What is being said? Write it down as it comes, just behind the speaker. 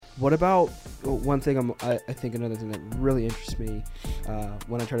What about one thing? I think another thing that really interests me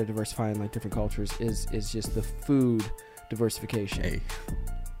when I try to diversify in like different cultures is just the food diversification. Hey,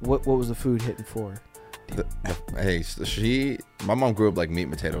 What was the food hitting for? my mom grew up like meat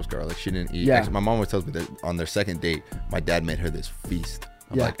and potatoes girl. Like she didn't eat. Yeah. Actually, my mom always tells me that on their second date, my dad made her this feast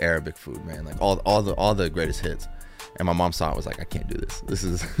of Yeah. like Arabic food, man. Like all the greatest hits. And my mom saw it, was like, I can't do this. This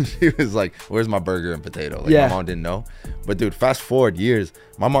is, she was like, where's my burger and potato? Like, Yeah. my mom didn't know. But dude, fast forward years,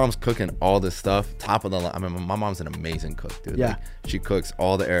 my mom's cooking all this stuff, top of the line. I mean, my mom's an amazing cook, dude. Yeah. Like, she cooks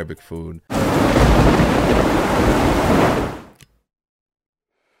all the Arabic food.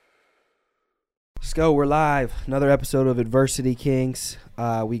 Let's go. We're live. Another episode of Adversity Kings.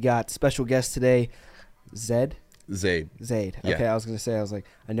 We got special guest today, Zaid. Zaid. Yeah. Okay, I was like,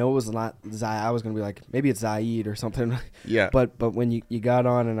 I know it was not Zaid. I was gonna be like, maybe it's Zaid or something. Yeah. But when you got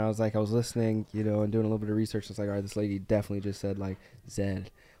on and I was listening, and doing a little bit of research. It's like, all right, this lady definitely just said like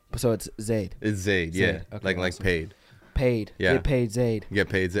Zaid. So it's Zaid. It's Zaid, yeah. Zaid. Okay, like awesome. paid. Paid. Yeah. Get paid Zaid. Get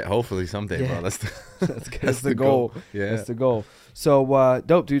paid Zaid. Hopefully someday, Yeah. bro. That's the goal. Yeah. That's the goal. So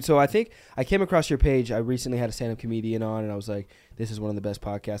dope, dude. So I think I came across your page. I recently had a stand-up comedian on, and I was like, this is one of the best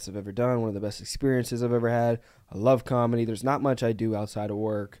podcasts I've ever done, one of the best experiences I've ever had. I love comedy. There's not much I do outside of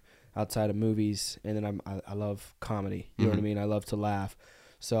work, outside of movies, and then I love comedy. You know what I mean? I love to laugh.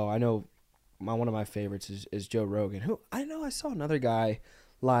 So I know one of my favorites is Joe Rogan, who I know I saw another guy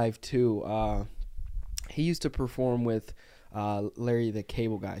live too. He used to perform with Larry the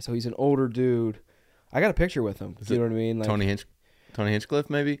Cable Guy. So he's an older dude. I got a picture with him. You know what I mean? Like, Tony Hinchcliffe,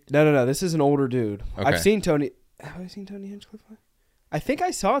 maybe? No. This is an older dude. Okay. I've seen Tony. Have I seen Tony Hinchcliffe? I think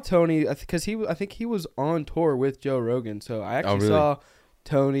I saw Tony because I think he was on tour with Joe Rogan. So I actually saw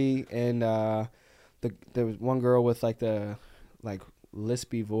Tony and there was one girl with like the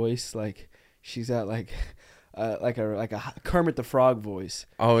lispy voice. Like she's got like a Kermit the Frog voice.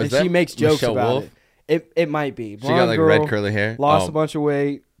 Oh, is and that she makes jokes Michelle about Wolf? it. It might be. She got like girl, red curly hair. Lost a bunch of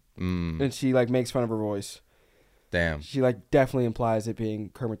weight, and she like makes fun of her voice. Damn. She like definitely implies it being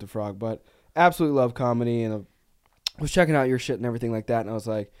Kermit the Frog, but absolutely love comedy, and I was checking out your shit and everything like that, and I was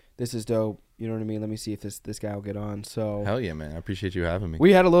like, this is dope. You know what I mean? Let me see if this guy will get on. So hell yeah, man. I appreciate you having me.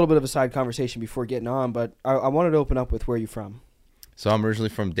 We had a little bit of a side conversation before getting on, but I wanted to open up with where you from. So I'm originally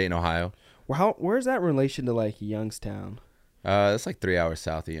from Dayton, Ohio. Where's that in relation to like Youngstown? It's like 3 hours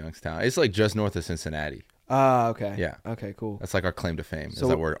south of Youngstown. It's like just north of Cincinnati. Okay. Yeah. Okay, cool. That's like our claim to fame. So, is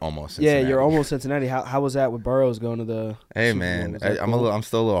that we're almost Cincinnati. Yeah, you're almost Cincinnati. How was that with Burroughs going to the Hey Super man, Bowl? I'm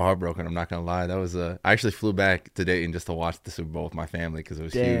still a little heartbroken. I'm not gonna lie. That was I actually flew back to Dayton just to watch the Super Bowl with my family because it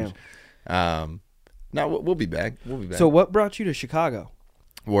was huge. No, we'll be back. So what brought you to Chicago?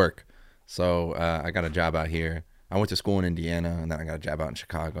 Work. So I got a job out here. I went to school in Indiana, and then I got a job out in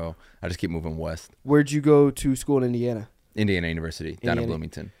Chicago. I just keep moving west. Where'd you go to school in Indiana? Indiana University, down in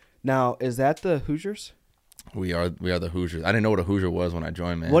Bloomington. Now, is that the Hoosiers? We are the Hoosiers. I didn't know what a Hoosier was when I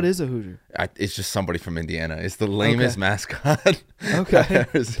joined, man. What is a Hoosier? It's just somebody from Indiana. It's the lamest mascot Okay. I've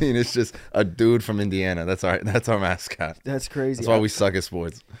ever seen. It's just a dude from Indiana. That's our mascot. That's crazy. That's why we suck at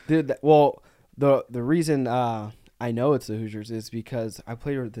sports. Dude, well, the reason I know it's the Hoosiers is because I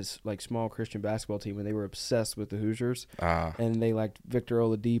played with this like small Christian basketball team, and they were obsessed with the Hoosiers. And they liked Victor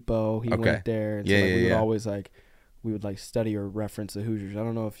Oladipo. He went there, and so we would always we would study or reference the Hoosiers. I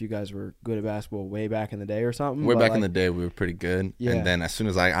don't know if you guys were good at basketball way back in the day or something. Way back in the day, we were pretty good. Yeah. And then as soon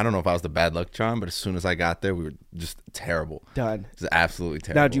as I don't know if I was the bad luck charm, but as soon as I got there, we were just terrible. Done. Just absolutely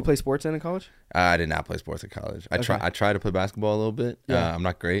terrible. Now, did you play sports in college? I did not play sports at college. I tried to play basketball a little bit. Yeah. I'm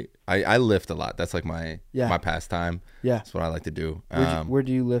not great. I lift a lot. That's like my pastime. Yeah. That's what I like to do. Where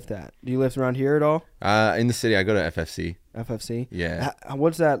do you lift at? Do you lift around here at all? In the city, I go to FFC. FFC? Yeah.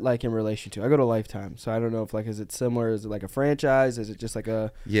 What's that like in relation to? I go to Lifetime, so I don't know if is it similar? Is it like a franchise? Is it just like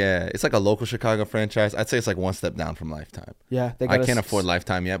a... Yeah, it's like a local Chicago franchise. I'd say it's like one step down from Lifetime. Yeah. I can't afford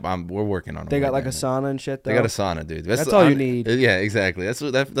Lifetime yet, but we're working on it. They got like a sauna and shit, though? They got a sauna, dude. That's all you need. Yeah, exactly.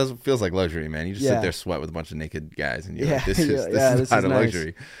 That feels like luxury, man. You just sit there, sweat with a bunch of naked guys, and you're like, this is not a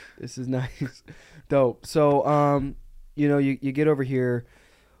luxury. This is nice. Dope. So, you get over here,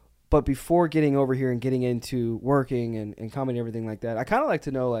 but before getting over here and getting into working and comedy and everything like that, I kind of like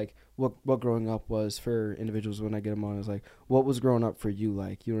to know what growing up was for individuals when I get them on. Is like, what was growing up for you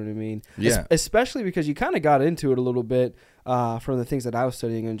like? You know what I mean? Yeah. Especially because you kind of got into it a little bit from the things that I was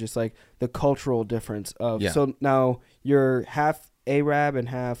studying and just like the cultural difference of. Yeah. So now you're half Arab and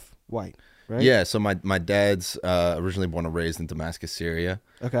half white. Right? Yeah, so my dad's originally born and raised in Damascus, Syria.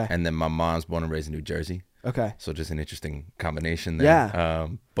 Okay. And then my mom's born and raised in New Jersey. Okay. So just an interesting combination there. Yeah.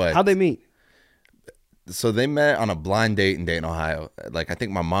 But how'd they meet? So they met on a blind date in Dayton, Ohio. Like I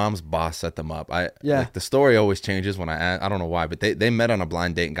think my mom's boss set them up. Like the story always changes when I don't know why, but they met on a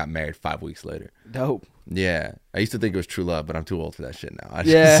blind date and got married 5 weeks later. Dope. Yeah, I used to think it was true love, but I'm too old for that shit now.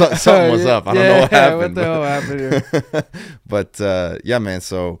 Yeah, Something was up. I don't know what happened. What the hell happened here? But yeah, man.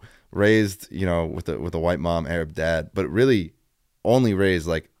 So raised, with a white mom, Arab dad, but really only raised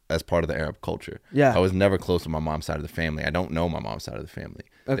like as part of the Arab culture. Yeah, I was never close to my mom's side of the family. I don't know my mom's side of the family.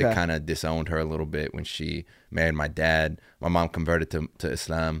 Okay. They kind of disowned her a little bit when she married my dad. My mom converted to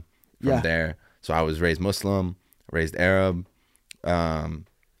Islam from there. So I was raised Muslim, raised Arab, and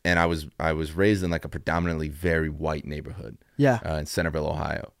I was raised in like a predominantly very white neighborhood. Yeah. In Centerville,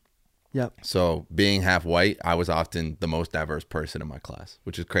 Ohio. Yep. So being half white, I was often the most diverse person in my class,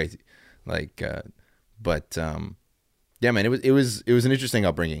 which is crazy. Like, yeah, man, it was an interesting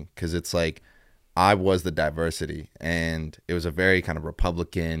upbringing because it's like I was the diversity, and it was a very kind of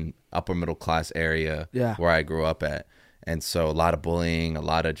Republican, upper middle class area where I grew up at, and so a lot of bullying, a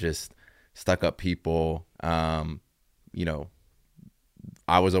lot of just stuck up people. I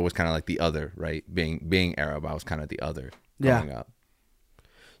was always kind of like the other, right? Being Arab, I was kind of the other growing up.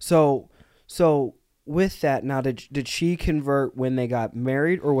 So with that, now did she convert when they got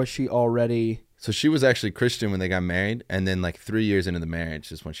married, or was she already? So she was actually Christian when they got married, and then like 3 years into the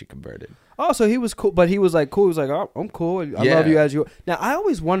marriage is when she converted. Oh, so he was cool, but he was like cool. He was like, oh, I'm cool. I love you as you. Now I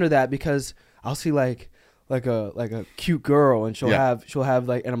always wonder that because I'll see like a cute girl, and she'll have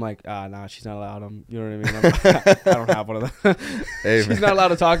like, and I'm like, nah, she's not allowed. You know what I mean? I don't have one of them. Hey, she's not allowed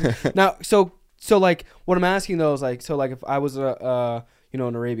to talk. Now, so like what I'm asking though is like, so like if I was an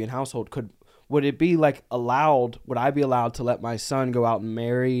Arabian household, would it be like allowed? Would I be allowed to let my son go out and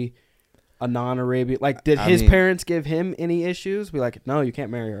marry a non-Arabian? Like, did his parents give him any issues? Be like, no, you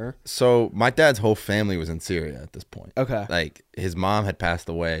can't marry her. So my dad's whole family was in Syria at this point. Okay. Like his mom had passed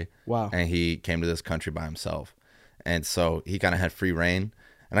away. Wow. And he came to this country by himself. And so he kind of had free reign.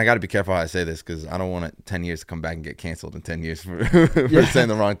 And I got to be careful how I say this because I don't want 10 years to come back and get canceled in 10 years for saying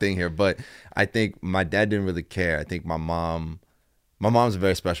the wrong thing here. But I think my dad didn't really care. I think my mom's a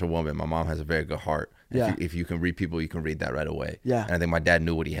very special woman. My mom has a very good heart. Yeah. If you can read people, you can read that right away. Yeah. And I think my dad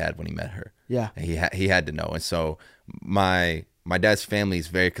knew what he had when he met her. Yeah. And he had to know. And so my dad's family is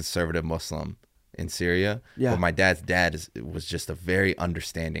very conservative Muslim in Syria. Yeah. But my dad's dad was just a very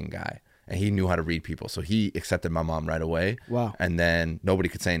understanding guy. And he knew how to read people. So he accepted my mom right away. Wow. And then nobody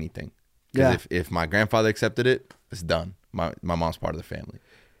could say anything. Because if my grandfather accepted it, it's done. My mom's part of the family.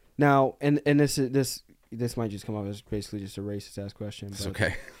 Now, and this might just come off as basically just a racist ass question. But it's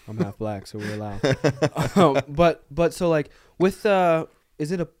okay. I'm half black, so we're allowed. But so like with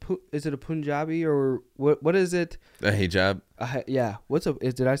is it a Punjabi or what is it? A hijab. Yeah.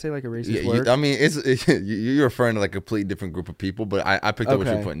 Did I say like a racist word? I mean, you're referring to like a completely different group of people, but I picked up what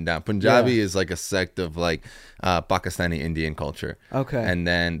you're putting down. Punjabi is like a sect of like Pakistani Indian culture. Okay. And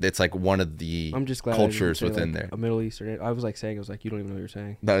then it's like one of the cultures within there. A Middle Eastern. I was like saying, I was like, you don't even know what you're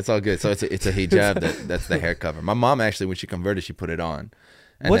saying. No, it's all good. So it's a hijab that's the hair cover. My mom actually, when she converted, she put it on.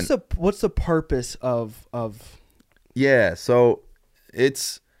 And what's the purpose of? Yeah. So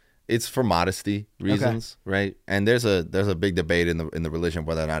it's for modesty reasons, right? And there's a big debate in the religion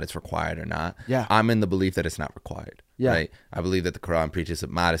whether or not it's required or not. Yeah. I'm in the belief that it's not required. Yeah. Right. I believe that the Quran preaches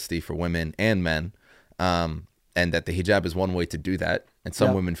modesty for women and men, and that the hijab is one way to do that. And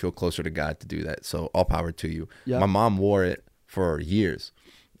some women feel closer to God to do that. So all power to you. Yeah. My mom wore it for years,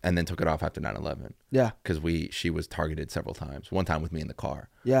 and then took it off after 9/11. Yeah. Because she was targeted several times. One time with me in the car.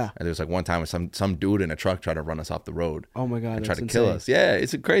 Yeah. And there was like one time with some dude in a truck tried to run us off the road. Oh my God. And tried to kill us. Yeah,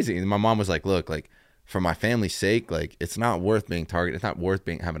 it's crazy. And my mom was like, look, like for my family's sake, like it's not worth being targeted. It's not worth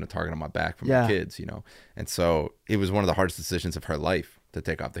having a target on my back for my kids, And so it was one of the hardest decisions of her life to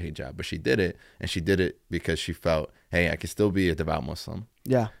take off the hijab. But she did it, and she did it because she felt, hey, I can still be a devout Muslim.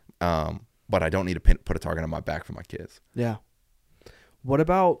 Yeah. But I don't need to put a target on my back for my kids. Yeah. What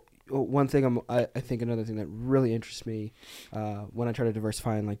about one thing? I think another thing that really interests me when I try to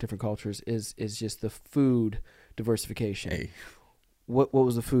diversify in like different cultures is just the food diversification. Hey. What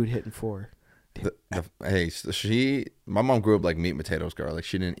was the food hitting for? My mom grew up like meat and potatoes girl. Like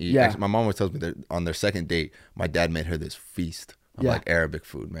she didn't eat. Yeah. Actually, my mom always tells me that on their second date, my dad made her this feast of like Arabic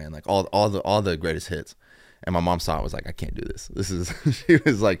food, man, like all the greatest hits. And my mom saw it, was like, I can't do this. She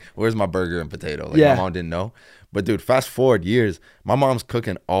was like, where's my burger and potato? Like my mom didn't know. But dude, fast forward years, my mom's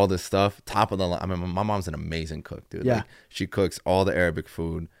cooking all this stuff, top of the line. I mean, my mom's an amazing cook, dude. Yeah. Like, she cooks all the Arabic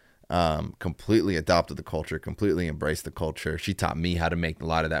food, completely adopted the culture, completely embraced the culture. She taught me how to make a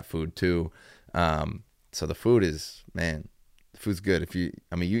lot of that food too. So the food is, man, the food's good.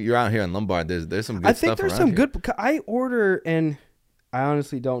 You're out here in Lombard, there's some good stuff. I think there's some good. I order, and I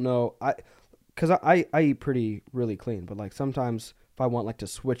honestly don't know. because I eat really clean, but like sometimes if I want like to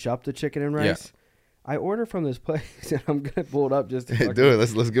switch up the chicken and rice, I order from this place and I'm gonna pull it up just to do it.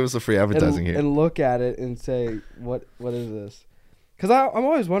 Let's give us a free advertising here and look at it and say what is this? Because I'm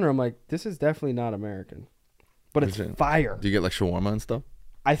always wondering. I'm like, this is definitely not American, but it's fire. Do you get like shawarma and stuff?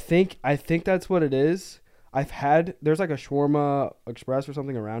 I think that's what it is. There's like a shawarma express or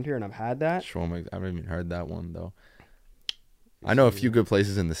something around here, and I've had that. Shawarma, I haven't even heard that one though. I know a few good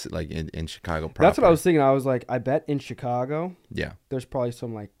places in this, like in Chicago proper. That's what I was thinking. I was like, I bet in Chicago, yeah, there's probably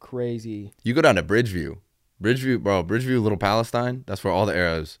some like crazy. You go down to Bridgeview, Little Palestine. That's where all the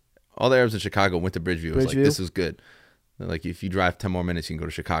Arabs in Chicago went to Bridgeview. It was like, this is good. Like if you drive 10 more minutes, you can go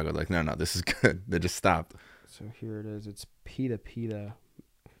to Chicago. Like no, this is good. They just stopped. So here it is. It's pita. It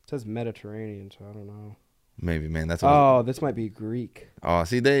says Mediterranean, so I don't know. Maybe, man. That's this might be Greek. Oh,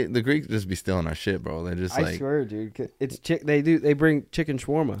 see, the Greeks just be stealing our shit, bro. They're just I swear, dude. It's They bring chicken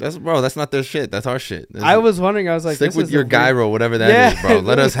shawarma. That's not their shit. That's our shit. I was wondering. I was like, stick with your gyro, whatever that is, bro.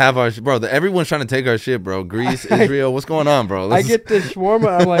 Let us have our bro. Everyone's trying to take our shit, bro. Greece, Israel, what's going on, bro? I get this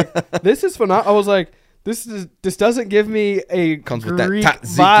shawarma. I'm like, this is phenomenal. I was like, this doesn't give me a comes Greek with that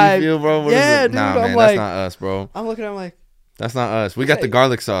vibe, feel, bro. What yeah, is it? dude. Nah, I'm man, like, that's not us, bro. I'm looking at him like. That's not us. We got the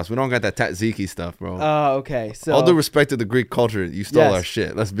garlic sauce. We don't got that tzatziki stuff, bro. Oh, okay. So all due respect to the Greek culture, you stole our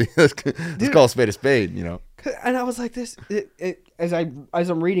shit. Let's call a spade a spade, you know. And I was like, as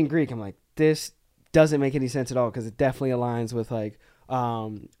I'm reading Greek, I'm like, this doesn't make any sense at all because it definitely aligns with like,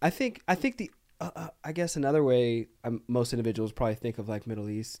 I think I guess another way most individuals probably think of like Middle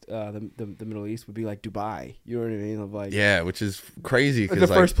East, the Middle East would be like Dubai. You know what I mean? Of like, yeah, which is crazy. The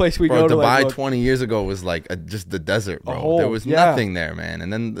first place we go to. Dubai 20 years ago was like just the desert, bro. There was nothing there, man.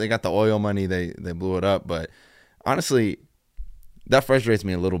 And then they got the oil money. They blew it up. But honestly, that frustrates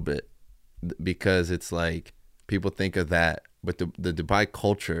me a little bit because it's like people think of that, but the Dubai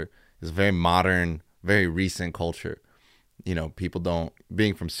culture is a very modern, very recent culture. You know, people don't,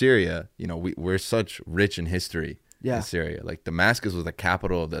 being from Syria, you know, we're such rich in history in Syria. Like Damascus was the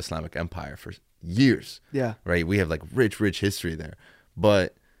capital of the Islamic Empire for years. Yeah. Right. We have like rich history there.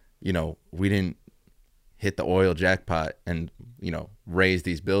 But, you know, we didn't hit the oil jackpot and, you know, raise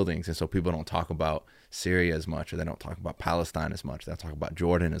these buildings. And so people don't talk about Syria as much, or they don't talk about Palestine as much. They don't talk about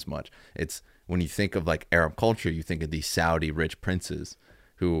Jordan as much. It's when you think of like Arab culture, you think of these Saudi rich princes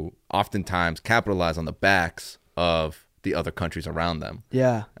who oftentimes capitalize on the backs of the other countries around them.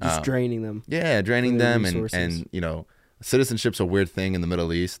 Yeah, just draining them. Yeah, draining them, and you know, citizenship's a weird thing in the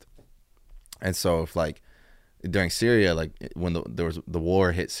Middle East. And so if like during Syria, like when there was the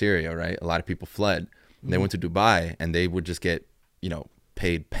war hit Syria, right? A lot of people fled. They went to Dubai, and they would just get, you know,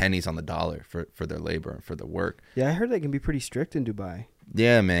 paid pennies on the dollar for their labor and for their work. Yeah, I heard they can be pretty strict in Dubai.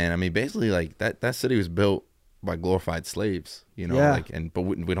 Yeah, man. I mean, basically, like that city was built by glorified slaves, you know, but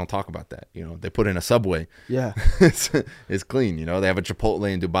we don't talk about that. You know, they put in a subway. Yeah. it's clean, you know, they have a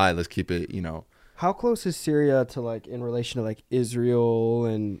Chipotle in Dubai. Let's keep it, you know. How close is Syria to like in relation to like Israel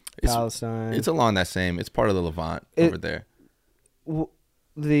and Palestine? It's along that same, it's part of the Levant over there.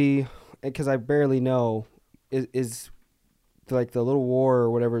 Because I barely know, is like the little war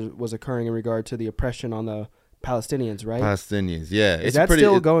or whatever was occurring in regard to the oppression on the Palestinians, right? Palestinians, yeah. Is that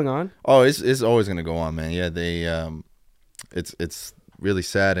still going on? Oh, it's always gonna go on, man. Yeah, they it's really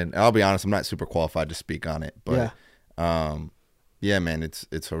sad, and I'll be honest, I'm not super qualified to speak on it, but yeah, man,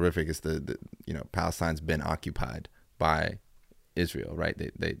 it's horrific. It's the you know, Palestine's been occupied by Israel, right?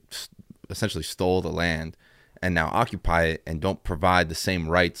 They essentially stole the land and now occupy it and don't provide the same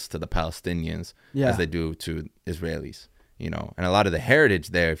rights to the Palestinians as they do to Israelis, you know. And a lot of the heritage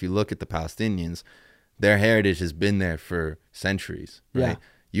there, if you look at the Palestinians, their heritage has been there for centuries, right? Yeah.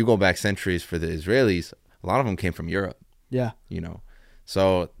 You go back centuries for the Israelis, a lot of them came from Europe. Yeah. You know,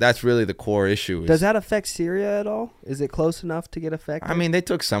 so that's really the core issue. Does that affect Syria at all? Is it close enough to get affected? I mean, they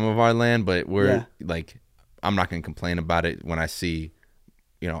took some of our land, but we're like, I'm not going to complain about it when I see,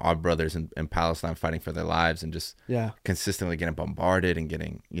 you know, our brothers in Palestine fighting for their lives and just consistently getting bombarded and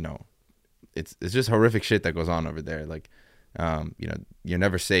getting, you know, it's just horrific shit that goes on over there. Like, you know, you're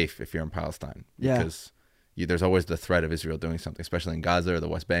never safe if you're in Palestine because there's always the threat of Israel doing something, especially in Gaza or the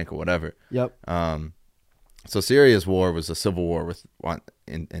West Bank or whatever. Yep. So Syria's war was a civil war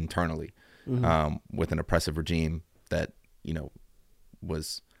internally with an oppressive regime that, you know,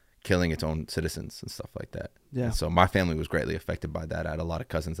 was killing its own citizens and stuff like that. Yeah. And so my family was greatly affected by that. I had a lot of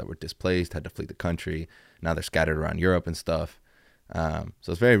cousins that were displaced, had to flee the country. Now they're scattered around Europe and stuff. So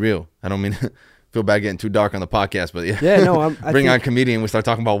it's very real. I don't mean feel bad getting too dark on the podcast, but bring on a comedian, we start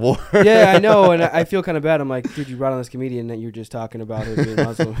talking about war. Yeah, I know, and I feel kind of bad. I'm like, dude, you brought on this comedian that you're just talking about him being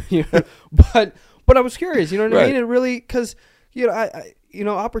Muslim. You know? But I was curious, you know what I mean? It really, because, you know,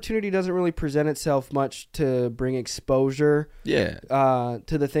 opportunity doesn't really present itself much to bring exposure. Yeah.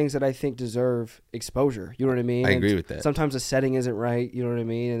 To the things that I think deserve exposure. You know what I mean? I agree with that. Sometimes the setting isn't right. You know what I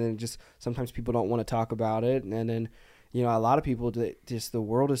mean? And then just sometimes people don't want to talk about it. And then, a lot of people just the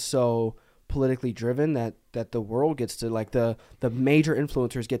world is so politically driven that the world gets to like the major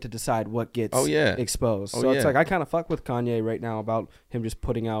influencers get to decide what gets exposed. So it's like I kind of fuck with Kanye right now about him just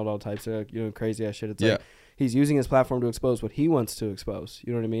putting out all types of crazy ass shit. It's like he's using his platform to expose what he wants to expose.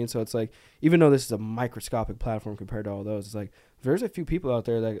 You know what I mean? So it's like even though this is a microscopic platform compared to all those, it's like there's a few people out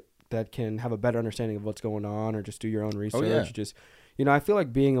there that can have a better understanding of what's going on or just do your own research. Just I feel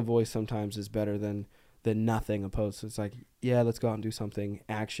like being a voice sometimes is better than nothing, opposed to it's like let's go out and do something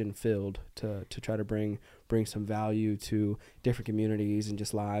action filled to try to bring some value to different communities and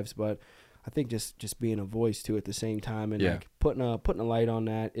just lives. But I think just being a voice too at the same time and like putting a light on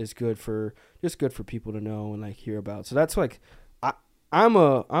that is good for people to know and like hear about. So that's like I'm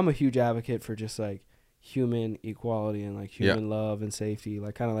a huge advocate for just like human equality and like human love and safety,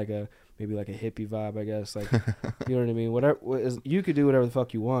 like kind of like maybe like a hippie vibe, I guess. Like, you know what I mean? Whatever you could do whatever the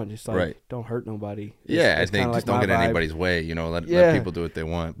fuck you want, just like don't hurt nobody. I think just don't get in anybody's way. Let people do what they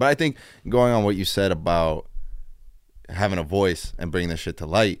want. But I think going on what you said about having a voice and bringing this shit to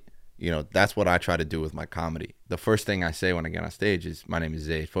light, that's what I try to do with my comedy. The first thing I say when I get on stage is, my name is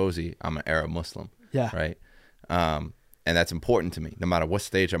Zaid Fouzi. I'm an Arab Muslim. Yeah. Right. And that's important to me, no matter what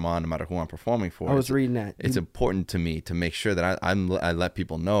stage I'm on, no matter who I'm performing for. I was reading that. It's important to me to make sure that I let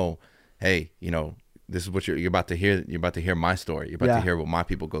people know, hey, this is what you're about to hear. You're about to hear my story. You're about to hear what my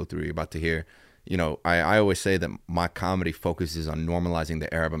people go through. You're about to hear, I always say that my comedy focuses on normalizing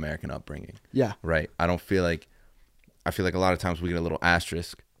the Arab American upbringing. Yeah. Right. I feel like a lot of times we get a little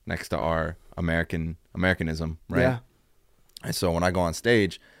asterisk next to our Americanism. Right. Yeah. And so when I go on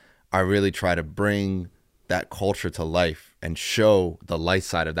stage, I really try to bring that culture to life and show the light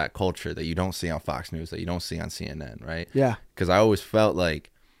side of that culture that you don't see on Fox News, that you don't see on CNN, right? Yeah. Because I always felt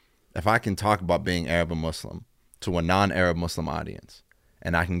like if I can talk about being Arab and Muslim to a non-Arab Muslim audience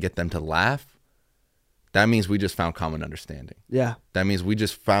and I can get them to laugh, that means we just found common understanding. Yeah. That means we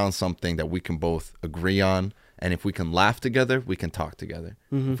just found something that we can both agree on. And if we can laugh together, we can talk together.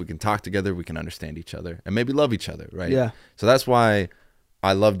 Mm-hmm. If we can talk together, we can understand each other and maybe love each other, right? Yeah. So that's why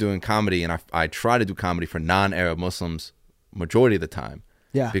I love doing comedy, and I try to do comedy for non-Arab Muslims majority of the time.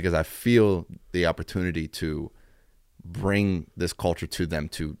 Yeah. Because I feel the opportunity to bring this culture to them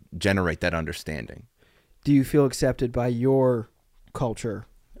to generate that understanding. Do you feel accepted by your culture?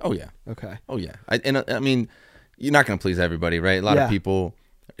 Oh, yeah. Okay. Oh, yeah. I mean, you're not going to please everybody, right? A lot of people,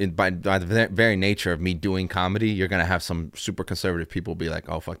 by the very nature of me doing comedy, you're going to have some super conservative people be like,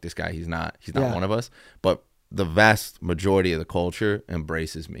 oh, fuck this guy. He's not one of us. But the vast majority of the culture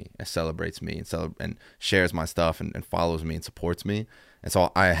embraces me and celebrates me and shares my stuff and follows me and supports me. And so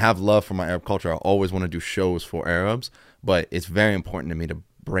I have love for my Arab culture. I always want to do shows for Arabs, but it's very important to me to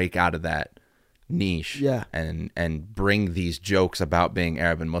break out of that niche and bring these jokes about being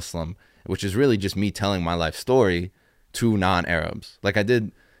Arab and Muslim, which is really just me telling my life story to non-Arabs. Like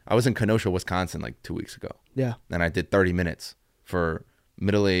I was in Kenosha, Wisconsin like 2 weeks ago. Yeah. And I did 30 minutes for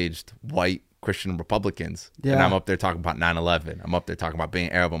middle-aged white Christian Republicans, and I'm up there talking about 9/11. I'm up there talking about being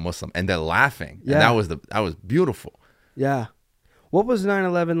Arab and Muslim, and they're laughing. Yeah, and that was beautiful. Yeah, what was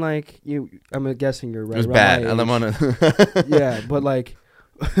 9/11 like? I'm guessing you're right. It was bad. Yeah, but like,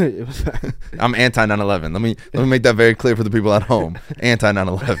 it was bad. I'm anti 9/11. Let me make that very clear for the people at home. Anti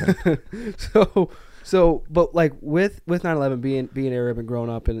 9/11. But like with 9/11 being Arab and growing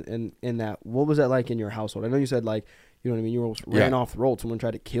up in that, what was that like in your household? I know you said like, you know what I mean? You almost ran off the road. Someone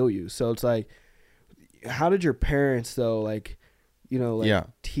tried to kill you. So it's like, how did your parents though, like,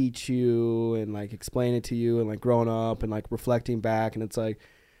 teach you and like explain it to you and like growing up and like reflecting back? And it's like,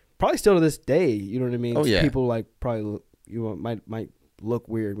 probably still to this day, you know what I mean? Oh, yeah. People like probably might look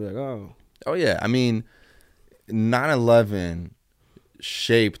weird, be like, oh. Oh yeah. I mean, 9/11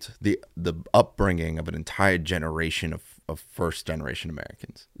 shaped the upbringing of an entire generation of first generation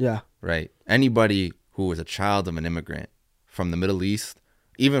Americans. Yeah. Right. Anybody who was a child of an immigrant from the Middle East,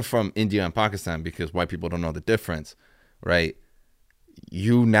 even from India and Pakistan, because white people don't know the difference, right?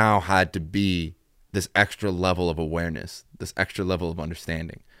 You now had to be this extra level of awareness, this extra level of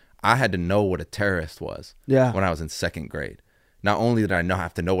understanding. I had to know what a terrorist was when I was in second grade. Not only did I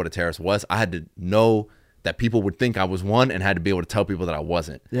have to know what a terrorist was, I had to know that people would think I was one and had to be able to tell people that I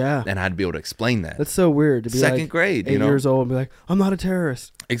wasn't. Yeah. And I had to be able to explain that. That's so weird to be second grade, 8 years old and be like, I'm not a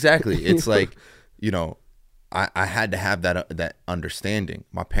terrorist. Exactly. It's like, I had to have that understanding.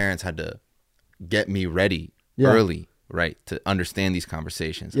 My parents had to get me ready early, right, to understand these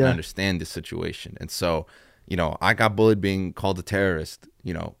conversations and understand this situation. And so You know, I got bullied being called a terrorist,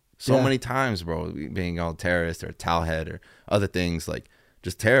 you know, so Yeah. many times, bro, being called a terrorist or a towelhead or other things, like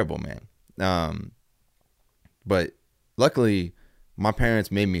just terrible, man. But luckily, my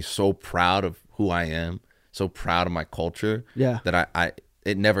parents made me so proud of who I am, so proud of my culture, Yeah. that I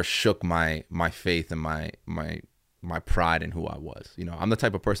it never shook my faith and my pride in who I was. You know, I'm the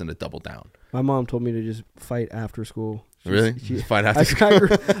type of person to double down. My mom told me to just fight after school. Really? Fight after school?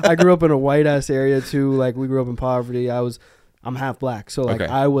 I grew up in a white ass area too. Like we grew up in poverty. I'm half black, so like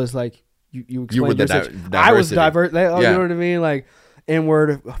Okay. I was like you You were explained the your situation. diversity. I was diverse. You Yeah. know what I mean? Like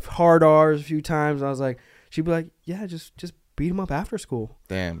N-word, hard R's a few times. I was like, she'd be like, yeah, just beat him up after school.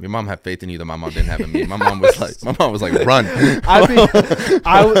 Damn, your mom had faith in you that my mom didn't have in me. My mom was like, run. And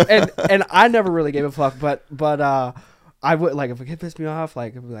I never really gave a fuck, but I would, like, if a kid pissed me off,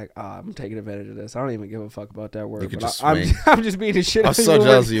 like, I'd be like, I'm taking advantage of this. I don't even give a fuck about that word. You could But just swing. I'm just beating the shit I'm out of so you.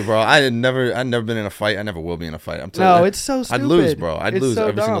 jealous of you, bro. I've never been in a fight. I never will be in a fight. I'm telling No, you. it's so stupid. I'd lose, bro. I'd It's lose so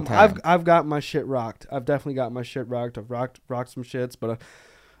every single dumb. time. I've got my shit rocked. I've definitely got my shit rocked. I've rocked some shits, but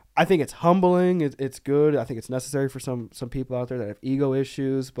I think it's humbling. It's good. I think it's necessary for some people out there that have ego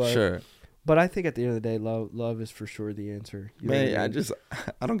issues. But Sure. But I think at the end of the day, love is for sure the answer. You know Man, what I mean?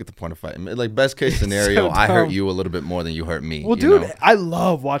 I don't get the point of fighting. Like, best case scenario, so I hurt dumb. you a little bit more than you hurt me. Well, you dude, know? I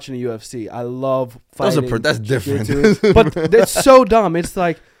love watching the UFC. I love fighting. That's different. But it's so dumb. It's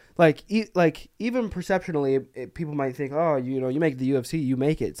like even perceptionally, people might think, oh, you make the UFC, you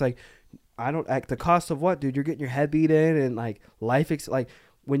make it. It's like, I don't. At the cost of what, dude? You're getting your head beat in and like like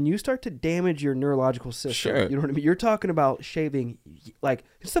when you start to damage your neurological system. Sure. You know what I mean? You're talking about shaving. Like,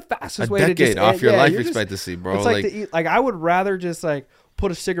 it's the fastest A way to decade just off your yeah, life you're just- expectancy, bro. It's like I would rather just like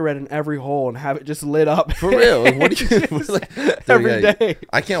put a cigarette in every hole and have it just lit up. For real. Like, what do you every day?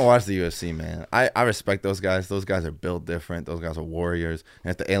 I can't watch the UFC, man. I respect those guys. Those guys are built different. Those guys are warriors.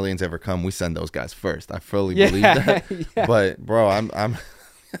 And if the aliens ever come, we send those guys first. I fully believe that. Yeah. But bro, I'm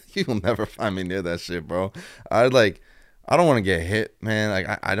you'll never find me near that shit, bro. I don't want to get hit, man.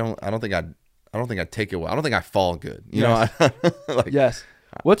 Like I don't think I take it well. I don't think I fall good. You know? Like, Yes.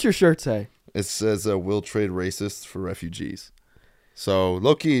 What's your shirt say? it says we'll trade racists for refugees. So,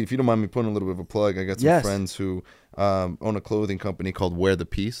 low-key, if you don't mind me putting a little bit of a plug, I got some friends who own a clothing company called Wear the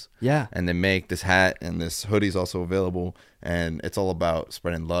Peace. Yeah. And they make this hat, and this hoodie's also available. And it's all about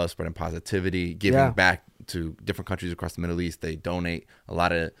spreading love, spreading positivity, giving back to different countries across the Middle East. They donate a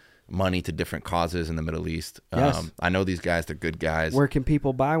lot of money to different causes in the Middle East. Yes. I know these guys. They're good guys. Where can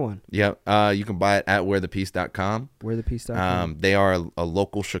people buy one? Yeah. You can buy it at wearthepeace.com. Wearthepeace.com. They are a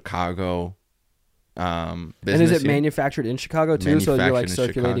local Chicago business. And is it here. manufactured in Chicago too? So you're like Manufactured in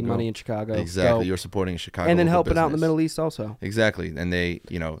circulating Chicago. money in Chicago. Exactly. Go. You're supporting Chicago. And then local helping out in the business. Middle East also. Exactly. And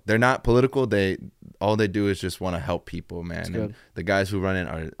they're not political. All they do is just want to help people, man. And good. the guys who run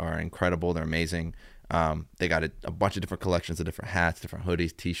it are incredible. They're amazing. They got a bunch of different collections of different hats, different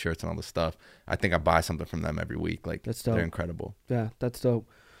hoodies, t-shirts, and all this stuff. I think I buy something from them every week. Like, That's dope. They're incredible. Yeah, that's dope.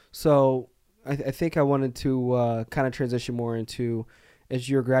 So I think I wanted to kind of transition more into, as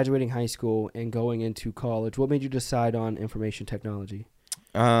you're graduating high school and going into college, what made you decide on information technology?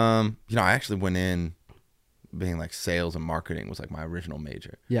 I actually went in being like sales and marketing was like my original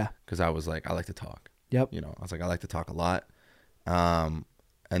major. Yeah. Because I was like, I like to talk. Yep. I was like, I like to talk a lot. And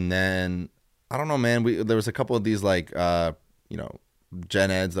then I don't know, man. There was a couple of these like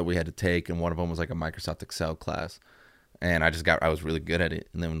gen eds that we had to take, and one of them was like a Microsoft Excel class, and I was really good at it.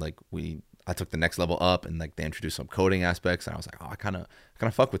 And then like I took the next level up, and like they introduced some coding aspects, and I was like, oh, I kind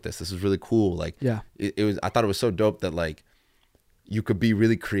of fuck with this. This is really cool. Like, yeah, I thought it was so dope that like you could be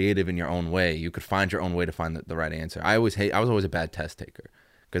really creative in your own way. You could find your own way to find the right answer. I was always a bad test taker,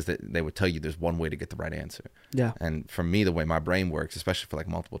 because they would tell you there's one way to get the right answer. Yeah. And for me, the way my brain works, especially for like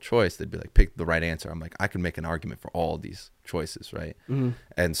multiple choice, they'd be like, pick the right answer. I'm like, I can make an argument for all of these choices, right? Mm-hmm.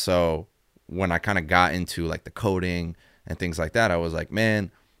 And so when I kind of got into like the coding and things like that, I was like,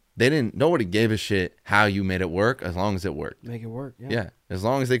 man, nobody gave a shit how you made it work as long as it worked. Make it work. Yeah. Yeah. As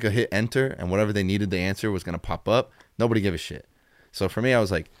long as they could hit enter and whatever they needed the answer was going to pop up, nobody gave a shit. So for me, I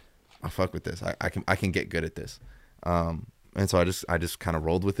was like, I'll fuck with this. I can get good at this. And so I just kind of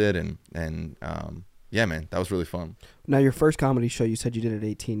rolled with it, and yeah, man, that was really fun. Now, your first comedy show, you said you did at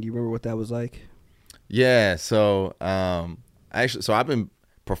 18. Do you remember what that was like? Yeah, so I've been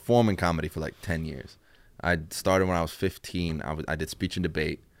performing comedy for like 10 years. I started when I was 15. I did speech and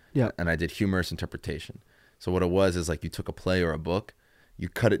debate. Yeah. And I did humorous interpretation. So what it was is like you took a play or a book, you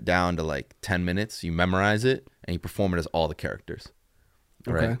cut it down to like 10 minutes, you memorize it, and you perform it as all the characters.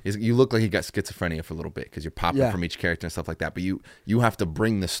 Right. Okay. You look like you got schizophrenia for a little bit because you're popping from each character and stuff like that. But you have to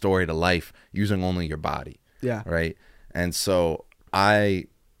bring the story to life using only your body. Yeah. Right. And so I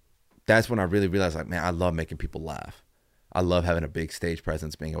that's when I really realized, like, man, I love making people laugh. I love having a big stage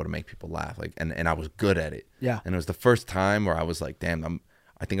presence, being able to make people laugh. Like, and I was good at it. Yeah. And it was the first time where I was like, damn,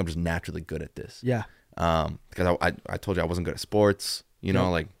 I think I'm just naturally good at this. Yeah. Because I told you I wasn't good at sports, you know,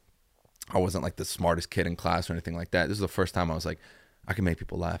 like I wasn't like the smartest kid in class or anything like that. This is the first time I was like, I can make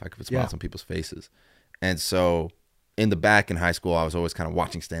people laugh. I could put smiles on people's faces. And so in the back in high school, I was always kind of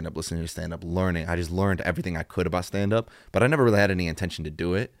watching stand-up, listening to stand-up, learning. I just learned everything I could about stand-up, but I never really had any intention to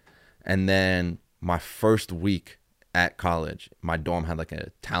do it. And then my first week at college, my dorm had like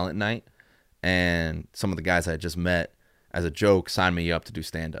a talent night, and some of the guys I had just met, as a joke, signed me up to do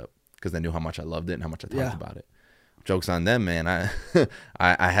stand-up because they knew how much I loved it and how much I talked about it. Joke's on them, man.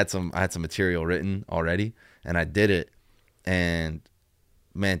 I had some material written already, and I did it. And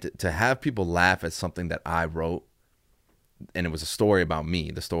man, to have people laugh at something that I wrote, and it was a story about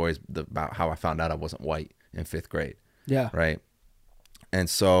me. The story is about how I found out I wasn't white in 5th grade. Yeah. Right. And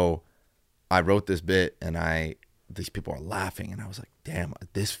so I wrote this bit, and these people are laughing, and I was like, damn,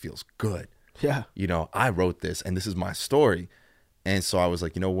 this feels good. Yeah. You know, I wrote this, and this is my story. And so I was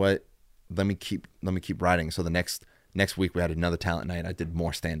like, you know what? Let me keep writing. So the next week we had another talent night. I did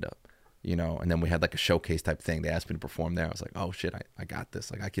more stand up, you know, and then we had like a showcase type thing. They asked me to perform there. I was like, oh shit, I got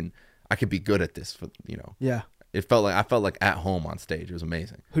this. Like I can be good at this, for, you know. Yeah. I felt like at home on stage. It was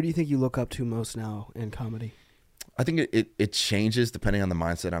amazing. Who do you think you look up to most now in comedy? I think it changes depending on the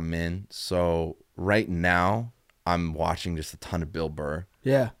mindset I'm in. So right now I'm watching just a ton of Bill Burr.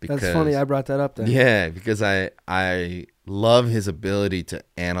 Yeah, that's funny. I brought that up then. Yeah, because I love his ability to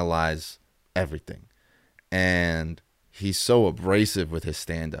analyze everything. And he's so abrasive with his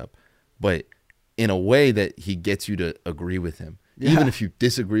stand-up, but in a way that he gets you to agree with him. Yeah. Even if you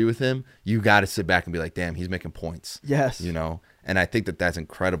disagree with him, you got to sit back and be like, damn, he's making points. Yes. You know? And I think that that's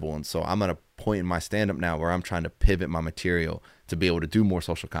incredible. And so I'm at a point in my stand-up now where I'm trying to pivot my material to be able to do more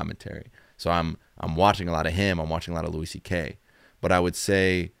social commentary. So I'm watching a lot of him. I'm watching a lot of Louis C.K. But I would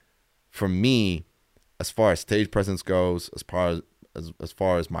say, for me, as far as stage presence goes, as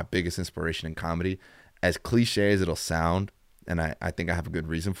far as my biggest inspiration in comedy, as cliche as it'll sound, and I think I have a good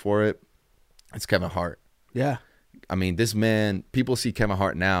reason for it, it's Kevin Hart. Yeah. I mean, this man, people see Kevin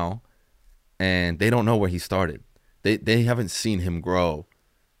Hart now, and they don't know where he started. They haven't seen him grow.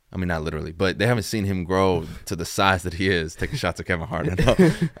 I mean, not literally, but they haven't seen him grow to the size that he is. Taking shots at Kevin Hart. I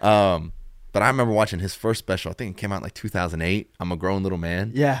know. But I remember watching his first special. I think it came out in like 2008. I'm a Grown Little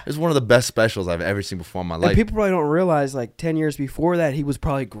Man. Yeah. It was one of the best specials I've ever seen before in my life. And people probably don't realize, like, 10 years before that, he was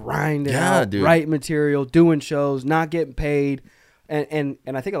probably grinding out, dude. writing material, doing shows, not getting paid. And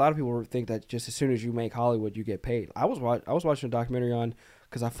I think a lot of people think that just as soon as you make Hollywood, you get paid. I was watching a documentary on,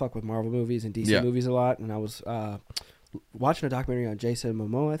 because I fuck with Marvel movies and DC movies a lot, and I was watching a documentary on Jason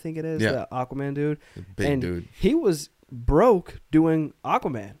Momoa, I think it is, the Aquaman dude. Big dude. He was broke doing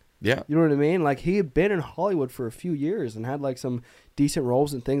Aquaman. Yeah. You know what I mean? Like, he had been in Hollywood for a few years and had like some decent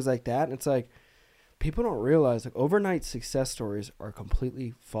roles and things like that. And it's like, people don't realize, like, overnight success stories are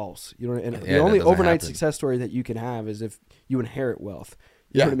completely false. You know, and the only overnight success story that you can have is if you inherit wealth.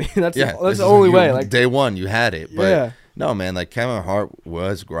 You know what I mean? That's the only way. Like, day one, you had it. But no, man, like, Kevin Hart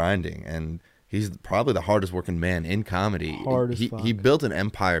was grinding, and he's probably the hardest working man in comedy. He built an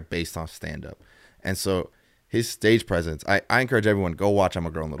empire based off stand up. And so his stage presence, I encourage everyone, go watch I'm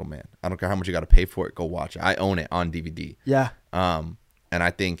a Grown Little Man. I don't care how much you got to pay for it, go watch it. I own it on DVD. Yeah. And I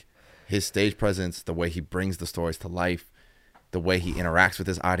think his stage presence, the way he brings the stories to life, the way he interacts with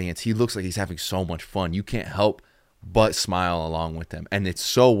his audience, he looks like he's having so much fun. You can't help but smile along with him. And it's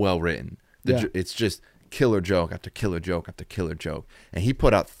so well written. It's just killer joke after killer joke after killer joke. And he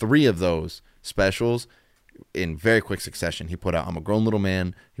put out 3 of those specials in very quick succession. He put out I'm a Grown Little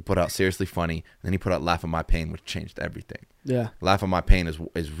Man, he put out Seriously Funny, and then he put out Laugh at My Pain, which changed everything. Yeah. Laugh at My Pain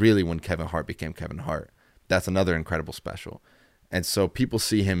is really when Kevin Hart became Kevin Hart. That's another incredible special. And so people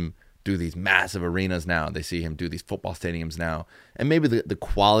see him do these massive arenas now. They see him do these football stadiums now. And maybe the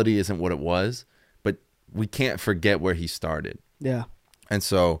quality isn't what it was, but we can't forget where he started. Yeah. And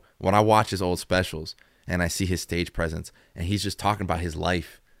so when I watch his old specials and I see his stage presence and he's just talking about his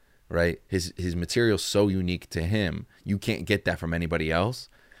life, right? His material's so unique to him. You can't get that from anybody else.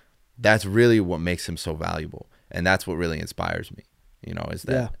 That's really what makes him so valuable. And that's what really inspires me, you know, is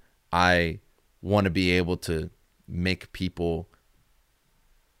that I want to be able to make people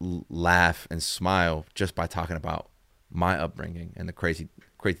laugh and smile just by talking about my upbringing and the crazy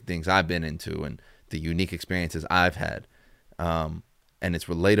things I've been into and the unique experiences I've had. And it's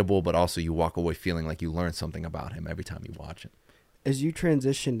relatable, but also you walk away feeling like you learned something about him every time you watch him. As you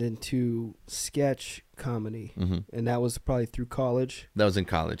transitioned into sketch comedy, and that was probably through college. That was in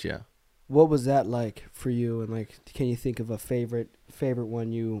college, yeah. What was that like for you? And like, can you think of a favorite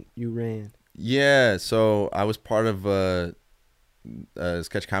one you ran? Yeah, so I was part of a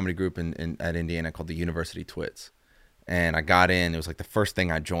sketch comedy group at Indiana called the University Twits. And I got in. It was like the first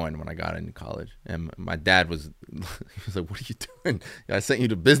thing I joined when I got into college. And my dad was, he was like, "What are you doing? I sent you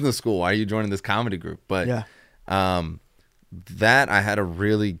to business school. Why are you joining this comedy group?" But Yeah. that I had a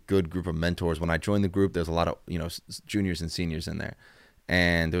really good group of mentors. When I joined the group, there was a lot of, juniors and seniors in there.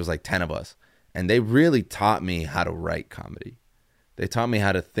 And there was like 10 of us. And they really taught me how to write comedy. They taught me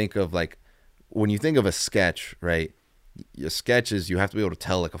how to think of, like, when you think of a sketch, right? Your sketch is, you have to be able to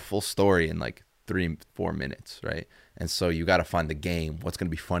tell like a full story in like 3-4 minutes, right? And so you got to find the game. What's going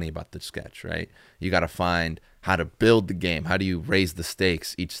to be funny about the sketch, right? You got to find how to build the game. How do you raise the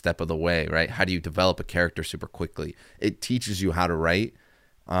stakes each step of the way, right? How do you develop a character super quickly? It teaches you how to write.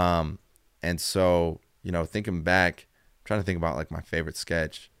 And so, thinking back, trying to think about like my favorite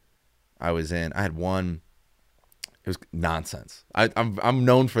sketch I was in. I had one. It was nonsense. I'm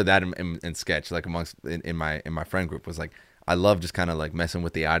known for that in sketch, like in my friend group, was like, I love just kind of like messing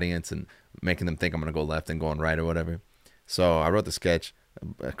with the audience and making them think I'm gonna go left and going right or whatever. So I wrote the sketch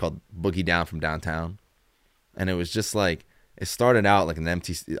called Boogie Down from Downtown, and it was just like, it started out like an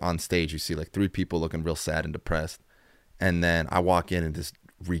empty on stage. You see like 3 people looking real sad and depressed, and then I walk in this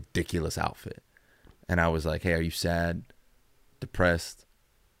ridiculous outfit, and I was like, "Hey, are you sad, depressed,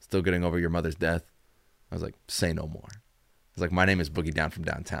 still getting over your mother's death?" I was like, "Say no more." I was like, "My name is Boogie Down from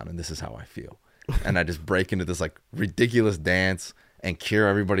Downtown, and this is how I feel." And I just break into this like ridiculous dance and cure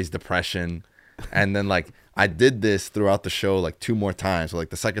everybody's depression. And then like I did this throughout the show like 2 more times. So like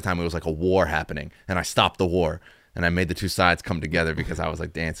the second time it was like a war happening, and I stopped the war and I made the 2 sides come together because I was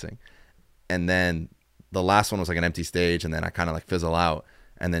like dancing. And then the last one was like an empty stage, and then I kind of like fizzle out.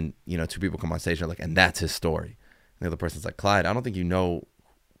 And then, 2 people come on stage and they're like, "And that's his story." And the other person's like, "Clyde, I don't think you know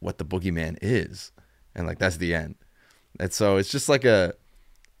what the boogeyman is." And like, that's the end. And so it's just like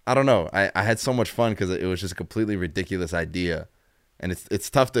I don't know. I had so much fun because it was just a completely ridiculous idea. And it's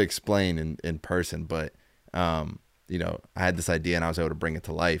tough to explain in person, but, I had this idea and I was able to bring it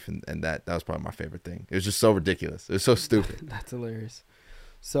to life. And that was probably my favorite thing. It was just so ridiculous. It was so stupid. That's hilarious.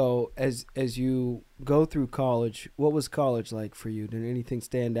 So as you go through college, what was college like for you? Did anything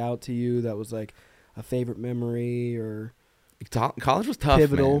stand out to you that was like a favorite memory or College was tough,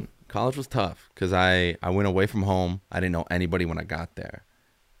 pivotal? man. College was tough because I went away from home. I didn't know anybody when I got there,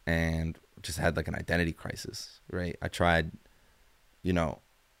 and just had like an identity crisis, right? I tried,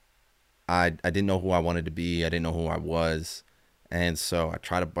 I didn't know who I wanted to be. I didn't know who I was. And so I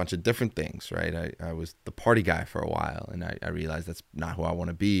tried a bunch of different things, right? I was the party guy for a while, and I realized that's not who I want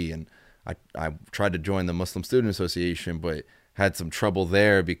to be. And I tried to join the Muslim Student Association, but had some trouble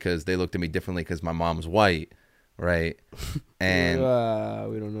there because they looked at me differently because my mom's white, right? And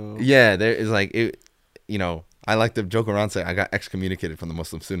we don't know. Yeah, there is like it. I like to joke around saying I got excommunicated from the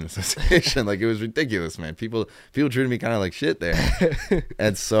Muslim Student Association. Like, it was ridiculous, man. People treated me kind of like shit there.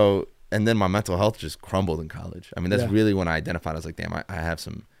 And then my mental health just crumbled in college. I mean, that's really when I identified. I was like, damn, I have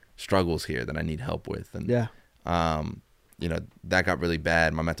some struggles here that I need help with. And that got really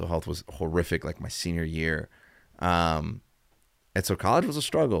bad. My mental health was horrific, like my senior year. And so college was a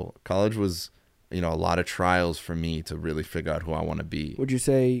struggle. College was, a lot of trials for me to really figure out who I want to be. Would you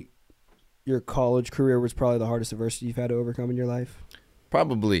say your college career was probably the hardest adversity you've had to overcome in your life?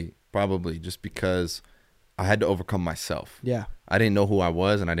 Probably, just because I had to overcome myself. Yeah. I didn't know who I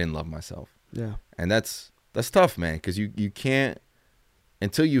was, and I didn't love myself. Yeah. And that's tough, man, because you can't,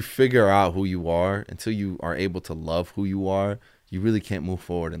 until you figure out who you are, until you are able to love who you are, you really can't move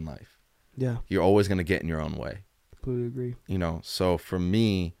forward in life. Yeah. You're always going to get in your own way. Completely agree. So for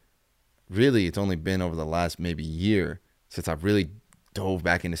me, really, it's only been over the last maybe year since I've really dove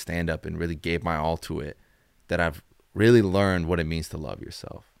back into stand-up and really gave my all to it that I've really learned what it means to love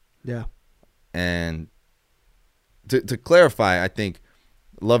yourself. Yeah. And to clarify, I think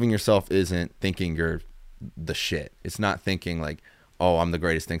loving yourself isn't thinking you're the shit. It's not thinking like, oh, I'm the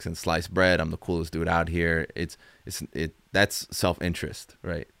greatest thing since sliced bread. I'm the coolest dude out here. That's self-interest,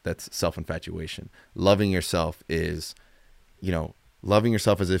 right? That's self-infatuation. Loving yourself is, loving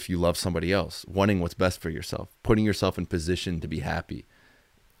yourself as if you love somebody else, wanting what's best for yourself, putting yourself in position to be happy.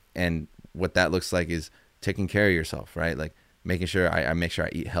 And what that looks like is taking care of yourself, right? Like making sure I make sure I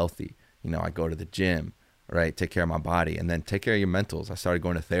eat healthy. I go to the gym, right? Take care of my body, and then take care of your mentals. I started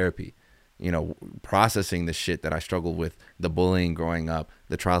going to therapy, processing the shit that I struggled with, the bullying growing up,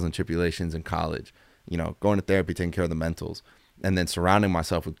 the trials and tribulations in college, going to therapy, taking care of the mentals, and then surrounding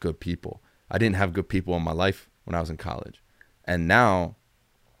myself with good people. I didn't have good people in my life when I was in college. And now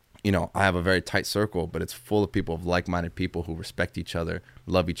you know, I have a very tight circle, but it's full of people, of like-minded people who respect each other,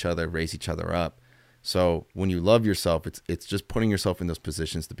 love each other, raise each other up. So when you love yourself, it's just putting yourself in those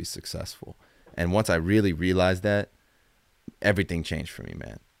positions to be successful. And once I really realized that, everything changed for me,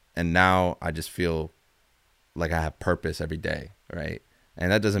 man. And now I just feel like I have purpose every day, right?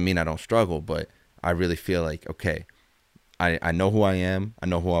 And that doesn't mean I don't struggle, but I really feel like, okay, I know who I am, I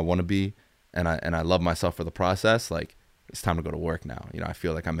know who I want to be, and I love myself for the process. Like, it's time to go to work now. You know, I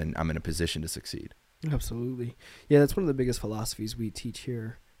feel like I'm in a position to succeed. Absolutely. Yeah, that's one of the biggest philosophies we teach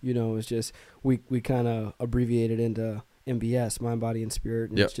here. You know, it's just we kind of abbreviate it into MBS, mind, body, and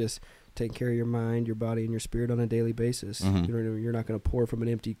spirit, and Yep. it's just taking care of your mind, your body, and your spirit on a daily basis. Mhm. You know, you're not going to pour from an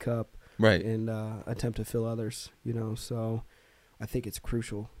empty cup, Right. and attempt to fill others. You know, so I think it's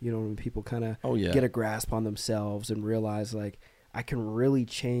crucial. You know, when people kind of get a grasp on themselves and realize, like, I can really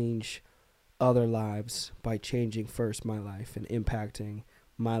change other lives by changing first my life and impacting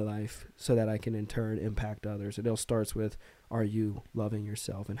my life, so that I can in turn impact others. It all starts with, are you loving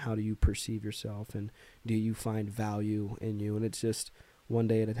yourself, and how do you perceive yourself, and do you find value in you? And it's just one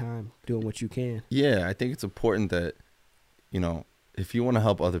day at a time, doing what you can. Yeah, I think it's important that, you know, if you want to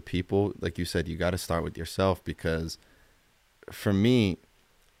help other people, like you said, you got to start with yourself, because for me,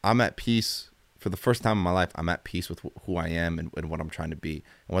 I'm at peace. For the first time in my life, I'm at peace with who I am and what I'm trying to be.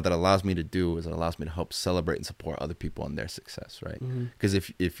 And what that allows me to do is it allows me to help celebrate and support other people in their success, right? Because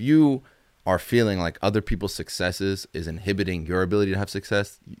if you are feeling like other people's successes is inhibiting your ability to have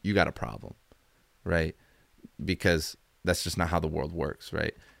success, you got a problem, right? Because that's just not how the world works,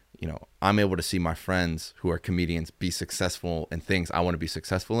 right? You know, I'm able to see my friends who are comedians be successful in things I want to be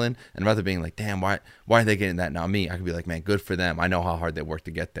successful in. And rather being like, damn, why are they getting that, not me? I could be like, man, good for them. I know how hard they work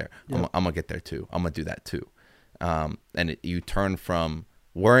to get there. Yep. I'm going to get there too. I'm going to do that too. You turn from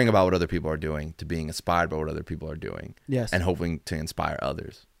worrying about what other people are doing to being inspired by what other people are doing. Yes. And hoping to inspire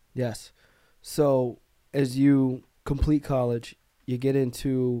others. Yes. So as you complete college, you get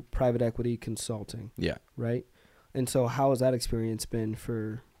into private equity consulting. Yeah. Right? And so how has that experience been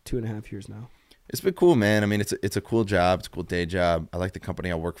for 2.5 years now? It's been cool, man. I mean, it's a cool job. It's a cool day job. I like the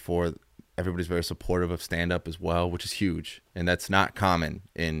company I work for. Everybody's very supportive of stand-up as well, which is huge. And that's not common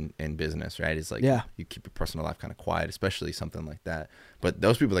in business, right? It's like, you keep your personal life kind of quiet, especially something like that. But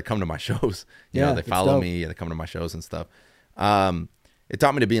those people that come to my shows, you know, they follow me, they come to my shows and stuff. It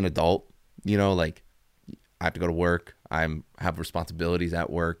taught me to be an adult. You know, like, I have to go to work. I have responsibilities at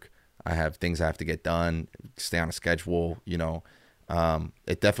work. I have things I have to get done, stay on a schedule, you know.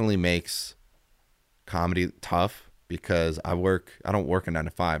 It definitely makes comedy tough because I don't work a 9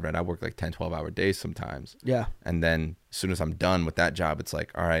 to 5, right? I work like 10, 12-hour days sometimes. Yeah. And then as soon as I'm done with that job, it's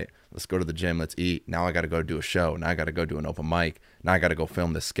like, all right, let's go to the gym, let's eat. Now I got to go do a show. Now I got to go do an open mic. Now I got to go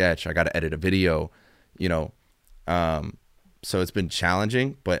film the sketch. I got to edit a video, you know. So it's been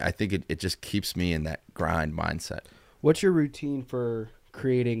challenging, but I think it just keeps me in that grind mindset. What's your routine for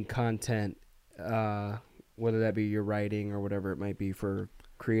creating content, whether that be your writing or whatever it might be, for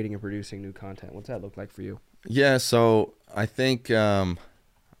creating and producing new content? What's that look like for you? Yeah, so I think I'm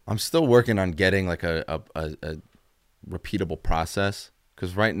still working on getting like a repeatable process,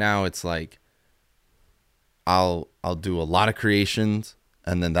 because right now it's like I'll do a lot of creations,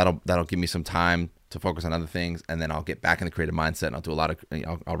 and then that'll give me some time to focus on other things, and then I'll get back in the creative mindset and I'll do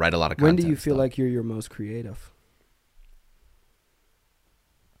I'll write a lot of content. When do you feel like you're your most creative?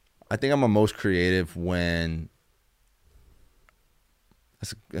 I think I'm most creative when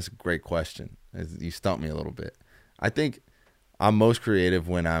that's a great question. You stumped me a little bit. I think I'm most creative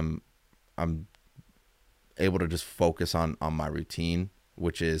when I'm able to just focus on my routine,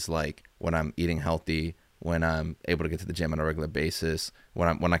 which is like when I'm eating healthy, when I'm able to get to the gym on a regular basis, when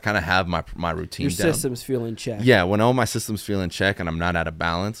I kind of have my routine down. Your systems feel in check. Yeah, when all my systems feel in check and I'm not out of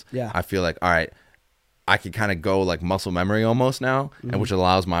balance, I feel like, all right, I can kind of go like muscle memory almost now, and which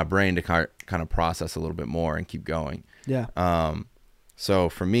allows my brain to kind of process a little bit more and keep going. Yeah. So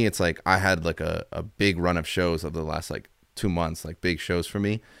for me, it's like I had like a big run of shows over the last like 2 months, like big shows for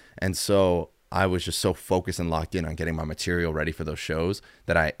me. And so I was just so focused and locked in on getting my material ready for those shows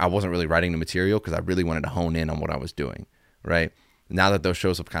that I wasn't really writing the material because I really wanted to hone in on what I was doing, right? Now that those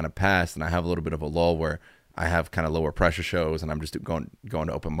shows have kind of passed and I have a little bit of a lull where I have kind of lower pressure shows and I'm just going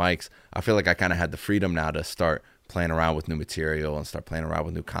to open mics, I feel like I kind of had the freedom now to start playing around with new material and start playing around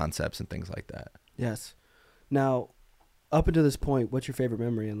with new concepts and things like that. Yes. Now, up until this point, what's your favorite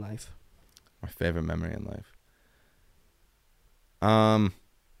memory in life? My favorite memory in life? I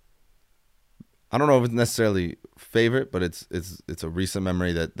don't know if it's necessarily favorite, but it's a recent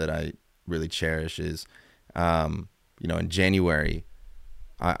memory that I really cherish is, in January,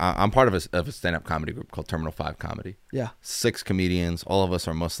 I'm part of a stand-up comedy group called Terminal 5 Comedy. Yeah. 6 comedians. All of us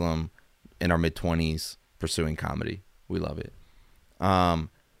are Muslim, in our mid-20s, pursuing comedy. We love it.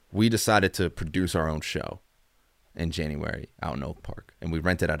 We decided to produce our own show in January out in Oak Park, and we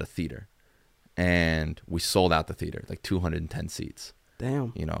rented out a theater, and we sold out the theater, like 210 seats.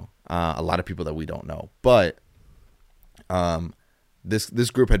 Damn. You know, a lot of people that we don't know, but this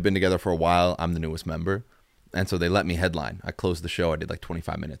group had been together for a while. I'm the newest member, and so they let me headline. I closed the show. I did like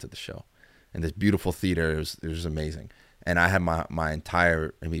 25 minutes of the show, and this beautiful theater. It was amazing, and I had my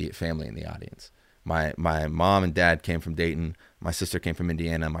entire immediate family in the audience. My mom and dad came from Dayton. My sister came from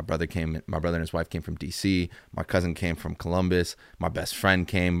Indiana. My brother and his wife came from DC. My cousin came from Columbus. My best friend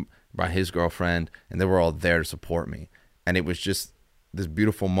came by his girlfriend, and they were all there to support me. And it was just this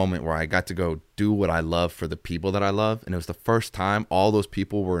beautiful moment where I got to go do what I love for the people that I love. And it was the first time all those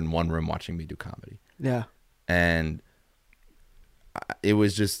people were in one room watching me do comedy. Yeah. And it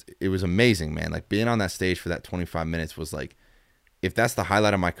was amazing, man. Like, being on that stage for that 25 minutes was like, if that's the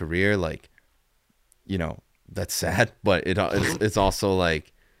highlight of my career, like, you know, that's sad, but it's also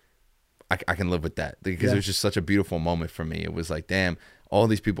like I can live with that, because it was just such a beautiful moment for me. It was like, damn, all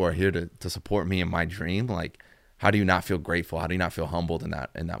these people are here to support me in my dream. Like, how do you not feel grateful? How do you not feel humbled in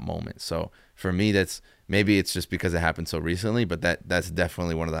that moment? So for me, that's, maybe it's just because it happened so recently, but that's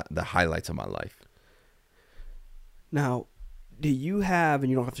definitely one of the highlights of my life. Now, do you have, and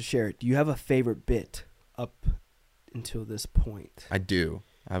you don't have to share it, do you have a favorite bit up until this point? I do.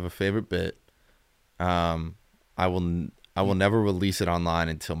 I have a favorite bit. I will never release it online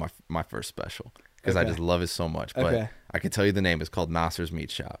until my first special, because I just love it so much. But I can tell you the name. It's called Nasser's Meat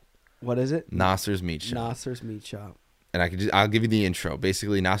Shop. What is it? Nasser's Meat Shop. Nasser's Meat Shop. And I'll give you the intro.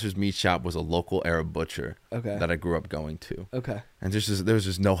 Basically, Nasser's Meat Shop was a local Arab butcher that I grew up going to. Okay. And there was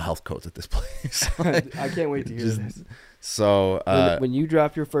just no health codes at this place. Like, I can't wait to hear this. So when you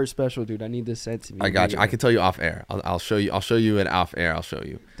drop your first special, dude, I need this sent to me. I got you. I can tell you off air. I'll show you. I'll show you it off air. I'll show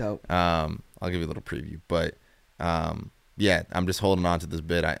you. Dope. I'll give you a little preview, but yeah, I'm just holding on to this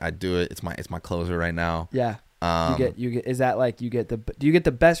bit. I do it. It's my closer right now. Yeah. You get. Is that like do you get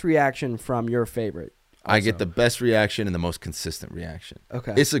the best reaction from your favorite? Also? I get the best reaction and the most consistent reaction.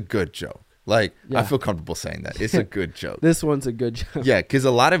 Okay. It's a good joke. Like, I feel comfortable saying that. It's a good joke. This one's a good joke. Yeah, because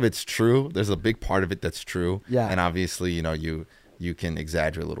a lot of it's true. There's a big part of it that's true. Yeah. And obviously, you know, you can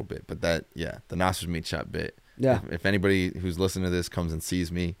exaggerate a little bit. But the Nasser's Meat Shop bit. Yeah. If anybody who's listening to this comes and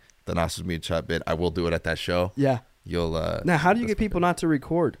sees me, the Nasser's Meat Shop bit, I will do it at that show. Yeah. You'll now, how do you get people not to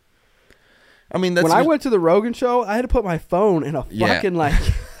record? I mean, when I went to the Rogan show, I had to put my phone in a fucking like.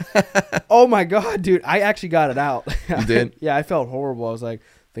 Oh my god, dude! I actually got it out. You did? Yeah, I felt horrible. I was like,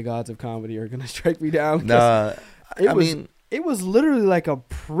 the gods of comedy are gonna strike me down. Nah, it was literally like a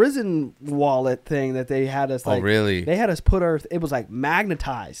prison wallet thing that they had us. Like, oh really? They had us put it was like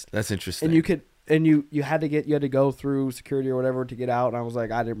magnetized. That's interesting. And you could. And you had to go through security or whatever to get out. And I was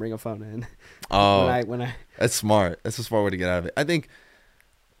like, I didn't bring a phone in. Oh, when I that's smart. That's a smart way to get out of it.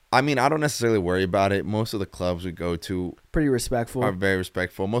 I don't necessarily worry about it. Most of the clubs we go to pretty respectful. Are very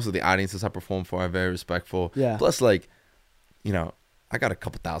respectful. Most of the audiences I perform for are very respectful. Yeah. Plus, like, you know, I got a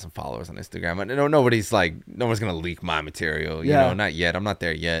couple thousand followers on Instagram. I know no one's gonna leak my material. You know, not yet. I'm not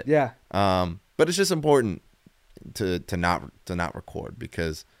there yet. Yeah. But it's just important to not record,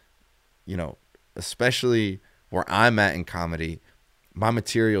 because, you know, especially where I'm at in comedy, my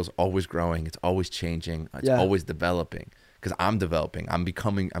material's always growing. It's always changing. It's always developing, because I'm developing. I'm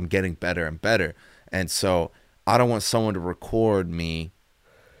getting better and better. And so I don't want someone to record me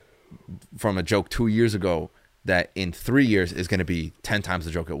from a joke 2 years ago that in 3 years is going to be 10 times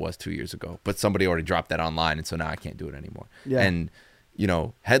the joke it was 2 years ago. But somebody already dropped that online, and so now I can't do it anymore. Yeah. And, you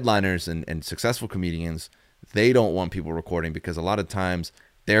know, headliners and successful comedians, they don't want people recording, because a lot of times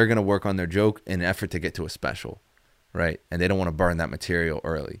they're going to work on their joke in an effort to get to a special, right? And they don't want to burn that material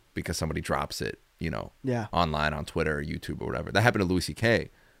early because somebody drops it, you know, online on Twitter or YouTube or whatever. That happened to Louis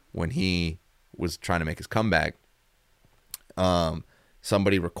C.K. when he was trying to make his comeback.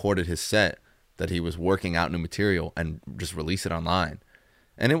 Somebody recorded his set that he was working out new material and just released it online.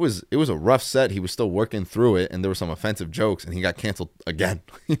 And it was a rough set. He was still working through it, and there were some offensive jokes, and he got canceled again,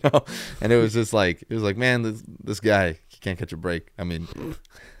 you know? And it was just like, man, this guy, he can't catch a break. I mean,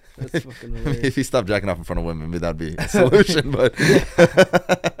 that's fucking hilarious. If he stopped jacking off in front of women, maybe that'd be a solution, but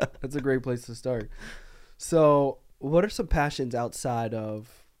that's a great place to start. So what are some passions outside of,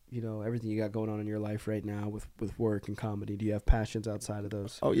 you know, everything you got going on in your life right now with work and comedy? Do you have passions outside of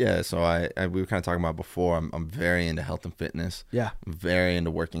those? Oh yeah. So we were kind of talking about before, I'm very into health and fitness. Yeah. I'm very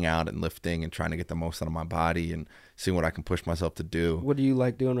into working out and lifting and trying to get the most out of my body and seeing what I can push myself to do. What do you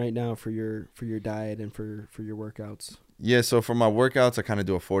like doing right now for your diet and for your workouts? Yeah, so for my workouts, I kind of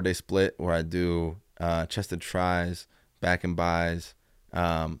do a 4-day split where I do chest and tris, back and bis,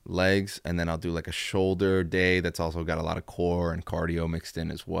 legs, and then I'll do like a shoulder day that's also got a lot of core and cardio mixed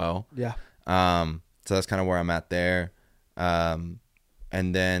in as well. Yeah. So that's kind of where I'm at there. And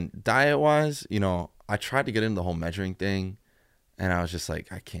then diet-wise, you know, I tried to get into the whole measuring thing, and I was just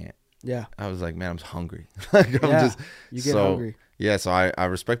like, I can't. Yeah. I was like, man, I'm hungry. Like, you get hungry. Yeah, so I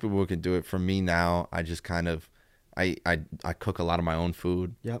respect people who can do it. For me now, I just kind of, I cook a lot of my own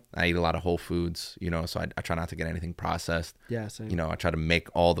food. Yep. I eat a lot of whole foods, you know, so I try not to get anything processed. Yeah, same. You know, I try to make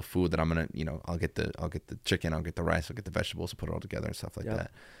all the food that I'm gonna, you know, I'll get the chicken, I'll get the rice, I'll get the vegetables, put it all together and stuff like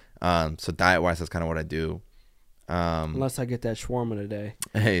that. So diet wise, that's kind of what I do. Unless I get that shawarma today.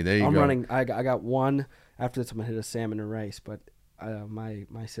 Hey, there you go. I got one. After this, I'm gonna hit a salmon and rice, but my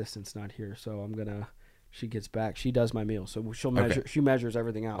assistant's not here, so she gets back. She does my meal, so she'll measure. Okay. She measures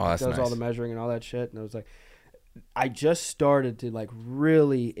everything out. Oh, that's does nice. All the measuring and all that shit. And I was like, I just started to like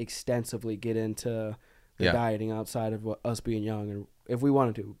really extensively get into the dieting outside of us being young, and if we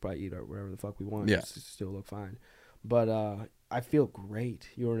wanted to, we'd probably eat whatever the fuck we want. Yeah, still look fine. But I feel great.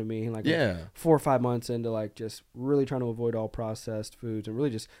 You know what I mean? Like, yeah. 4 or 5 months into like just really trying to avoid all processed foods, and really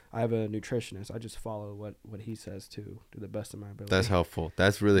just, I have a nutritionist. I just follow what he says to the best of my ability. That's helpful.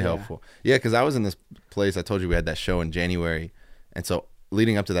 That's really helpful. Yeah, because I was in this place. I told you we had that show in January, and so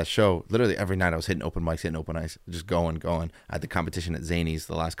leading up to that show, literally every night I was hitting open mics, just going. I had the competition at Zany's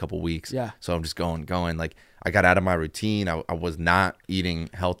the last couple weeks. Yeah. So I'm just going. Like, I got out of my routine. I was not eating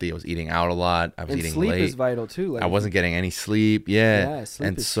healthy. I was eating out a lot. I was eating sleep late. Sleep is vital too. Like, I wasn't getting any sleep. Yeah. Sleep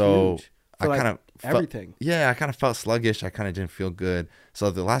and is so huge. I kind of everything. I kind of felt sluggish. I kind of didn't feel good. So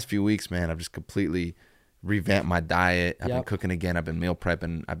the last few weeks, man, I've just completely revamped my diet. I've been cooking again. I've been meal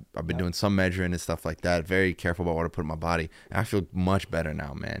prepping. I've been doing some measuring and stuff like that. Very careful about what I put in my body. And I feel much better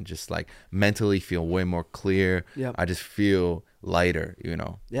now, man. Just like mentally feel way more clear. Yep. I just feel lighter, you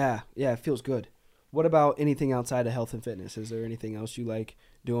know. Yeah, it feels good. What about anything outside of health and fitness? Is there anything else you like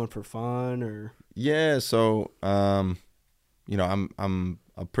doing for fun or? Yeah, so you know, I'm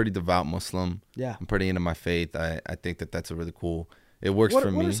a pretty devout Muslim. Yeah. I'm pretty into my faith. I think that's a really cool. It works for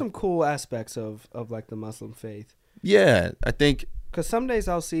me. What are some cool aspects of like the Muslim faith? Yeah, I think because some days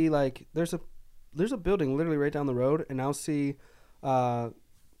I'll see like there's a building literally right down the road, and I'll see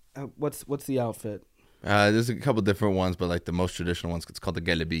what's the outfit? There's a couple different ones, but like the most traditional ones, it's called the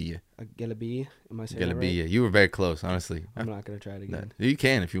Galabiyya. A Galabiyya? Am I saying that right? You were very close, honestly. I'm not gonna try it again. No, you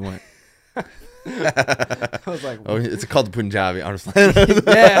can if you want. I was like, oh, it's called the Punjabi. I'm just like,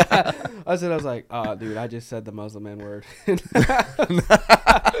 yeah. I was like, oh, dude, I just said the Muslim N word. I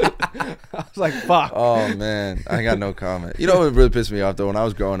was like, fuck. Oh man, I got no comment. You know what really pissed me off though? When I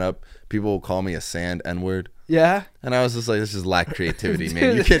was growing up, people would call me a sand N word. Yeah. And I was just like, this is lack creativity,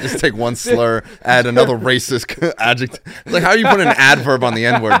 man. You can't just take one slur, add another racist adjective. Like, how are you putting an adverb on the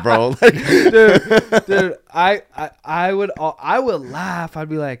N word, bro? Like, dude, I would laugh. I'd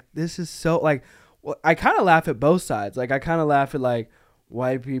be like, this is so like. Well, I kind of laugh at both sides. Like, I kind of laugh at like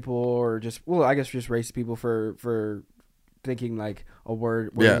white people or just, well, I guess just racist people for thinking like a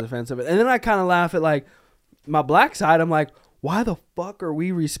word is offensive, and then I kind of laugh at like my black side. I'm like, why the fuck are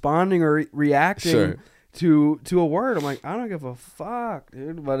we responding or reacting to a word? I'm like, I don't give a fuck,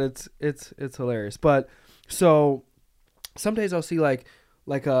 dude. But it's hilarious. But so some days I'll see like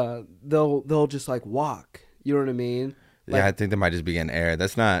they'll just like walk. You know what I mean? Like, yeah, I think they might just be getting air.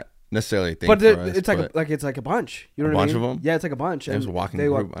 That's not necessarily a thing. But for us, it's it's like a bunch. You know what what I bunch mean? of them? Yeah, it's like a bunch. There's a walking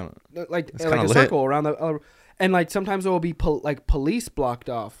group. I don't, like a circle around the. And like sometimes there will be like police blocked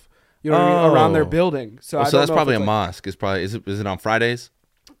off. You know what I mean? Around their building. So that's probably a mosque. It's probably is it on Fridays?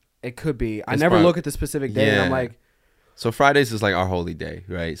 It could be. I never look at the specific day. And I'm like. So Fridays is like our holy day,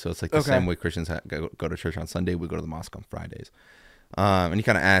 right? So it's like the same way Christians go to church on Sunday. We go to the mosque on Fridays. And you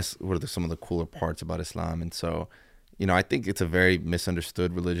kind of ask what are some of the cooler parts about Islam, and so. You know, I think it's a very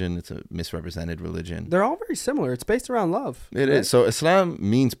misunderstood religion. It's a misrepresented religion. They're all very similar. It's based around love. It is. So Islam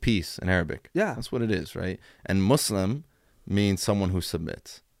means peace in Arabic. Yeah. That's what it is, right? And Muslim means someone who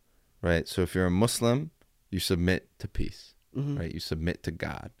submits, right? So if you're a Muslim, you submit to peace, right? You submit to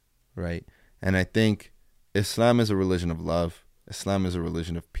God, right? And I think Islam is a religion of love. Islam is a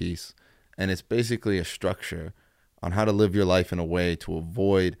religion of peace. And it's basically a structure on how to live your life in a way to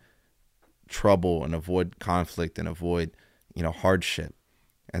avoid trouble and avoid conflict and avoid, hardship.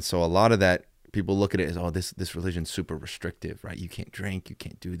 And so a lot of that, people look at it as, oh, this religion's super restrictive, right? You can't drink, you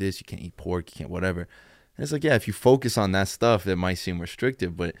can't do this, you can't eat pork, you can't whatever. And it's like, yeah, if you focus on that stuff, it might seem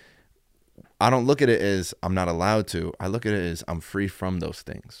restrictive, but I don't look at it as I'm not allowed to. I look at it as I'm free from those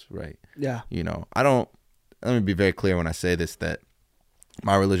things, right? Yeah. Let me be very clear when I say this, that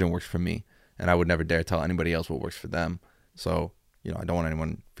my religion works for me, and I would never dare tell anybody else what works for them. So, I don't want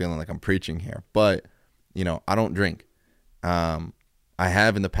anyone feeling like I'm preaching here, but, I don't drink. I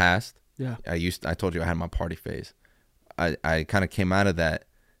have in the past. Yeah. I told you I had my party phase. I kind of came out of that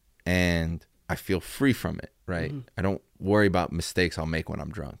and I feel free from it, right? Mm-hmm. I don't worry about mistakes I'll make when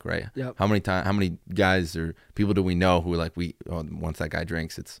I'm drunk, right? Yep. How many guys or people do we know who like once that guy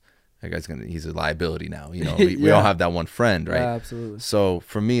drinks, he's a liability now, we all have that one friend, right? Absolutely. So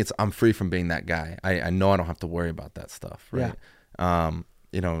for me, I'm free from being that guy. I know I don't have to worry about that stuff, right? Yeah.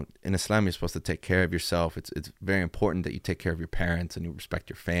 In Islam, you're supposed to take care of yourself. It's very important that you take care of your parents and you respect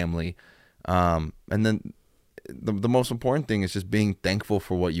your family. And then the most important thing is just being thankful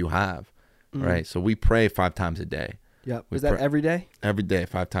for what you have, right? So we pray 5 times a day. Yeah. Is that every day? Every day,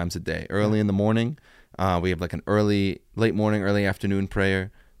 5 times a day. Early in the morning, we have like an late morning, early afternoon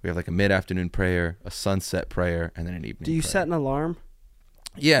prayer. We have like a mid-afternoon prayer, a sunset prayer, and then an evening prayer. Do you set an alarm?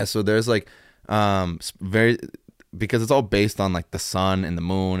 Yeah, so there's like because it's all based on like the sun and the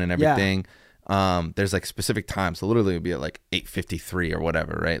moon and everything. Yeah. There's like specific times. So literally it would be at like 8:53 or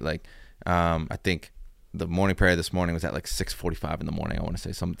whatever, right? Like I think the morning prayer this morning was at like 6:45 in the morning. I want to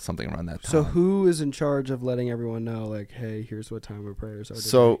say something around that time. So who is in charge of letting everyone know, like, hey, here's what time our prayers are today?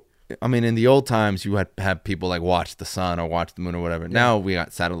 So, I mean, in the old times, you had have people like watch the sun or watch the moon or whatever. Yeah. Now we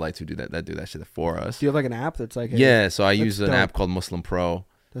got satellites who do that shit for us. Do you have like an app that's like, hey, yeah, so I use an app called Muslim Pro.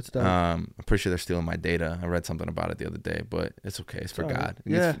 That's dope. I'm pretty sure they're stealing my data. I read something about it the other day, but it's okay. It's for God.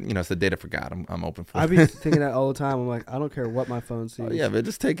 Yeah. It's the data for God. I'm open for it. I be thinking that all the time. I'm like, I don't care what my phone sees. Oh, yeah, but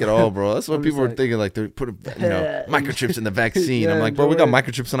just take it all, bro. That's what people are thinking. Like, they put microchips in the vaccine. I'm like, bro, we got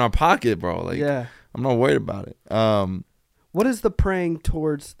microchips in our pocket, bro. Like, I'm not worried about it. What is the praying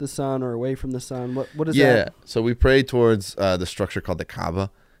towards the sun or away from the sun? What is that? Yeah, so we pray towards the structure called the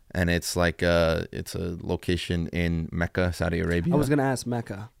Kaaba. And it's like it's a location in Mecca, Saudi Arabia. I was going to ask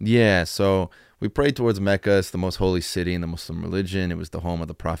Mecca. Yeah, so we pray towards Mecca. It's the most holy city in the Muslim religion. It was the home of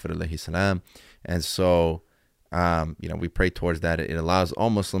the Prophet alayhi salam. And so, we pray towards that. It allows all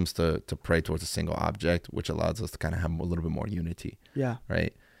Muslims to pray towards a single object, which allows us to kind of have a little bit more unity. Yeah.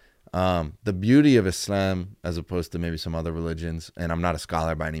 Right? The beauty of Islam, as opposed to maybe some other religions, and I'm not a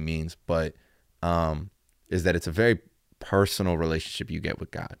scholar by any means, but is that it's a very personal relationship you get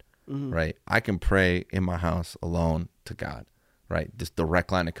with God, right? I can pray in my house alone to God, right? This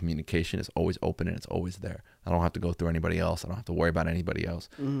direct line of communication is always open and it's always there. I don't have to go through anybody else. I don't have to worry about anybody else.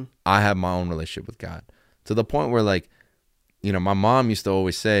 I have my own relationship with God to the point where, like, my mom used to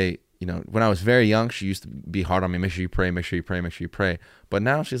always say, when I was very young, she used to be hard on me. Make sure you pray, make sure you pray, make sure you pray. But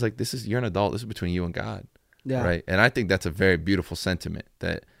now she's like, you're an adult. This is between you and God. Yeah. Right. And I think that's a very beautiful sentiment,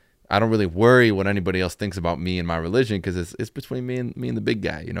 that I don't really worry what anybody else thinks about me and my religion, because it's between me and the big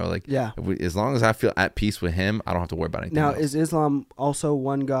guy, as long as I feel at peace with him, I don't have to worry about anything else. Is Islam also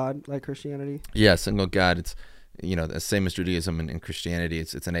one God like Christianity? Yeah, single God. It's, the same as Judaism and Christianity.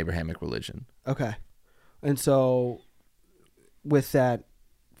 It's an Abrahamic religion. Okay. And so with that,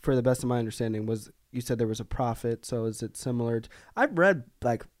 for the best of my understanding, you said there was a prophet. So is it similar I've read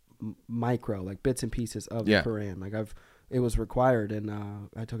like like bits and pieces of the Quran. Like it was required, and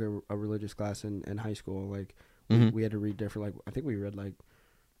I took a religious class in high school. Like we had to read different. Like I think we read like,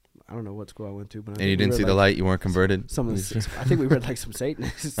 I don't know what school I went to, but and you didn't see the light. You weren't converted. I think we read like some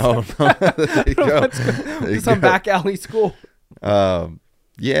Satanists. Oh, no. There you go. Some back alley school.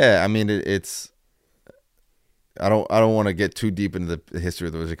 Yeah, I mean it's. I don't want to get too deep into the history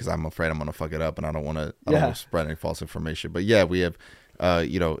of the religion because I'm afraid I'm gonna fuck it up, and I don't want to spread any false information. But yeah, we have,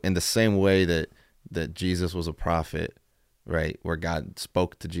 in the same way that Jesus was a prophet. Right, where God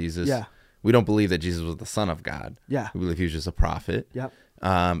spoke to Jesus. Yeah, we don't believe that Jesus was the Son of God. Yeah, we believe he was just a prophet. Yep.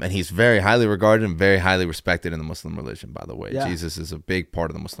 And he's very highly regarded and very highly respected in the Muslim religion. By the way, Jesus is a big part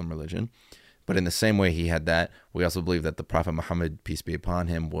of the Muslim religion. But in the same way he had that, we also believe that the Prophet Muhammad, peace be upon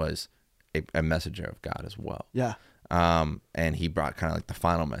him, was a messenger of God as well. Yeah. And he brought kind of like the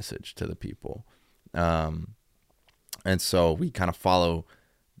final message to the people. And so we kind of follow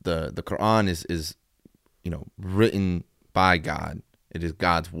the Quran is written by God. It is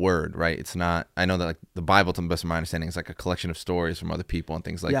God's word, right? It's not, I know that like the Bible, to the best of my understanding, is like a collection of stories from other people and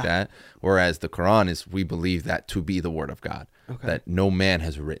things like that. Whereas the Quran we believe that to be the word of God, that no man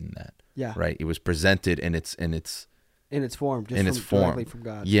has written that. Yeah. Right. It was presented in its form, directly from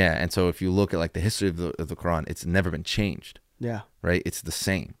God. Yeah. And so if you look at like the history of the Quran, it's never been changed. Yeah. Right. It's the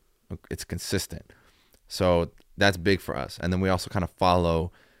same. It's consistent. So that's big for us. And then we also kind of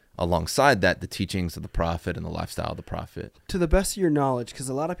follow alongside that the teachings of the prophet and the lifestyle of the prophet. To the best of your knowledge, because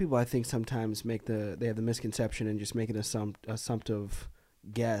a lot of people I think sometimes they have the misconception and just make an assumptive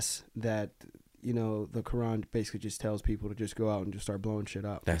guess that you know, the Quran basically just tells people to just go out and just start blowing shit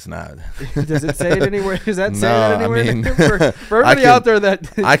up. That's not. Does it say it anywhere? Does that say No, it anywhere? I mean, for everybody out there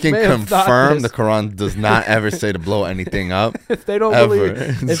that I can may have thought confirm this, the Quran does not ever say to blow anything up. if they don't ever.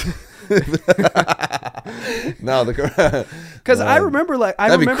 believe. No, the Quran. Because I remember, like,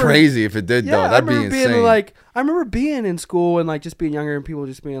 that'd be crazy if it did, though. That'd be insane. I remember being in school and like just being younger and people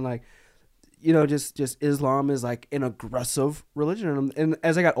just being like, you know, just Islam is like an aggressive religion. And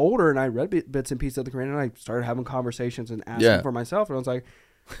as I got older and I read bits and pieces of the Quran, and I started having conversations and asking for myself, and I was like,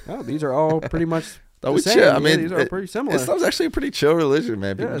 oh, these are all pretty much the same. Chill. I mean, these are pretty similar. Islam's actually a pretty chill religion,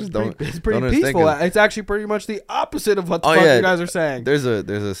 man. People just it's pretty peaceful. It's actually pretty much the opposite of what the fuck you guys are saying. There's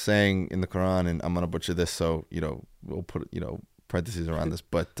a saying in the Quran, and I'm gonna butcher this, so you know we'll put parentheses around this,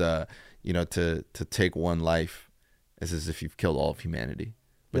 but you know, to take one life is as if you've killed all of humanity.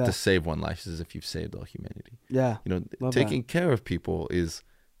 But to save one life is as if you've saved all humanity. Yeah. You know, taking care of people is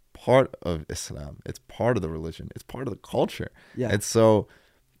part of Islam. It's part of the religion. It's part of the culture. Yeah. And so,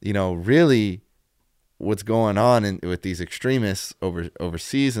 you know, really what's going on with these extremists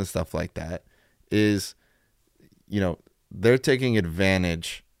overseas and stuff like that is, you know, they're taking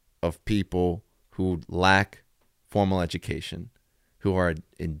advantage of people who lack formal education, who are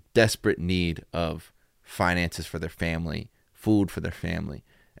in desperate need of finances for their family, food for their family.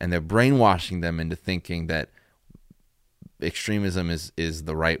 And they're brainwashing them into thinking that extremism is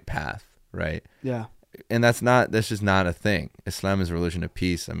the right path, right? Yeah. And that's just not a thing. Islam is a religion of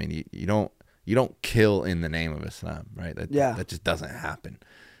peace. I mean, you don't kill in the name of Islam, right? That just doesn't happen.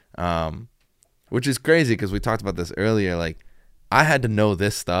 Which is crazy because we talked about this earlier. Like, I had to know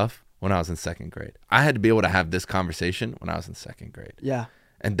this stuff when I was in second grade. I had to be able to have this conversation when I was in second grade. Yeah.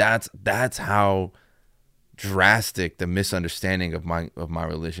 And that's how drastic the misunderstanding of my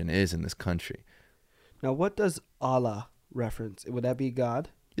religion is in this country. Now, what does Allah reference? Would that be God?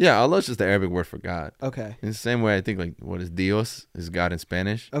 Yeah, Allah is just the Arabic word for God. Okay. In the same way, I think, like, what is Dios is God in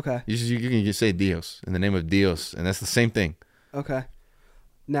Spanish. Okay. You can just say Dios in the name of Dios, and that's the same thing. Okay.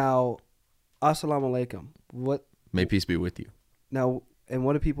 Now, Assalamu alaikum. What? May peace be with you. Now, and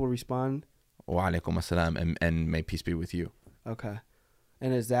what do people respond? Wa alaikum assalam, and may peace be with you. Okay.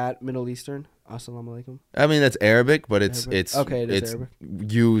 And is that Middle Eastern? Assalamu alaikum. I mean, that's Arabic, but it's Arabic.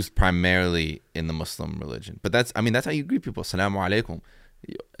 used primarily in the Muslim religion. But that's how you greet people. Assalamu alaikum.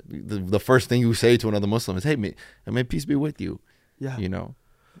 The first thing you say to another Muslim is, "Hey, may peace be with you." Yeah. You know.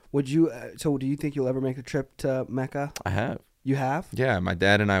 Would you? So, do you think you'll ever make the trip to Mecca? I have. You have? Yeah, my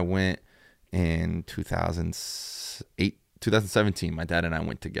dad and I went in 2017. My dad and I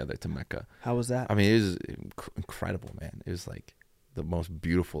went together to Mecca. How was that? I mean, it was incredible, man. It was like the most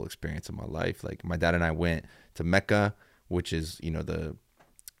beautiful experience of my life. Like, my dad and I went to Mecca, which is, you know, the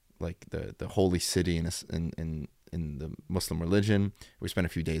holy city in the Muslim religion. We spent a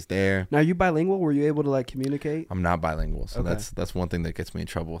few days there. Now, are you bilingual? Were you able to, like, communicate? I'm not bilingual, so okay. that's one thing that gets me in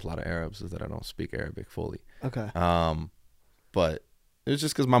trouble with a lot of Arabs, is that I don't speak Arabic fully. Okay. But it was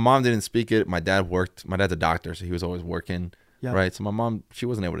just because my mom didn't speak it. My dad worked. My dad's a doctor, so he was always working. Yep. Right. So my mom, she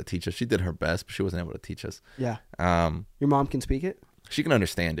wasn't able to teach us. She did her best, but she wasn't able to teach us. Yeah. Your mom can speak it? She can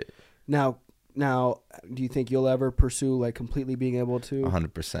understand it. Now, do you think you'll ever pursue, like, completely being able to?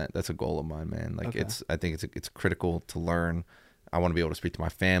 100%. That's a goal of mine, man. Like, okay. I think it's critical to learn. I want to be able to speak to my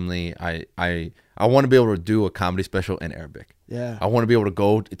family. I want to be able to do a comedy special in Arabic. Yeah. I want to be able to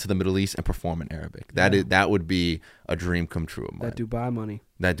go to the Middle East and perform in Arabic. That would be a dream come true of mine. That Dubai money.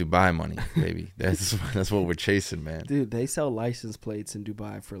 That Dubai money, baby. That's what we're chasing, man. Dude, they sell license plates in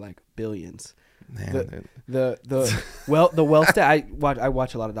Dubai for like billions. Man, the well stat. I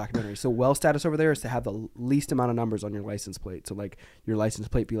watch a lot of documentaries. So well status over there is to have the least amount of numbers on your license plate. So, like, your license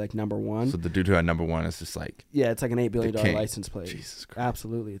plate be like number one. So the dude who had number one is just like, yeah, it's like an $8 billion license plate. Jesus Christ.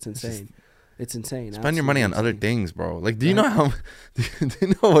 Absolutely, it's insane. It's insane. Spend your money on other things, bro. Like, do you know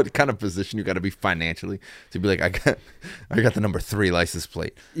what kind of position you got to be financially to be like, I got the number 3 license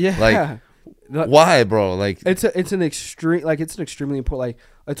plate? Yeah. Like, why, bro? Like, it's an extremely important, like,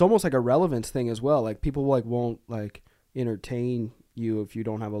 it's almost like a relevance thing as well. Like, people like won't like entertain you if you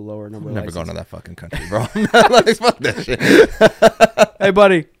don't have a lower number. I'm never license. going to that fucking country, bro. Like, fuck that shit. Hey,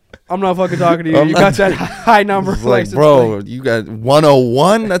 buddy. I'm not fucking talking to you. You got that high number. Like, bro, you got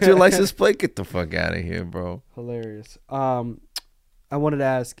 101. That's your license plate. Get the fuck out of here, bro. Hilarious. I wanted to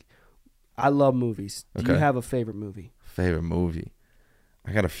ask. I love movies. Do you have a favorite movie? Favorite movie?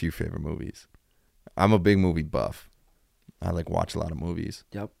 I got a few favorite movies. I'm a big movie buff. I like watch a lot of movies.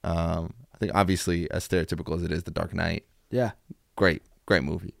 Yep. I think obviously, as stereotypical as it is, The Dark Knight. Yeah. Great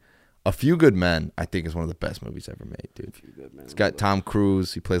movie. A Few Good Men, I think, is one of the best movies ever made, dude. A Few Good Men. It's got Tom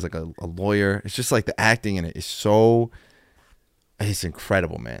Cruise. He plays like a lawyer. It's just like the acting in it is so. It's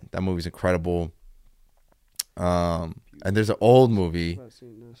incredible, man. That movie's incredible. And there's an older movie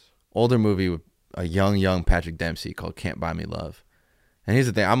with a young Patrick Dempsey called Can't Buy Me Love. And here's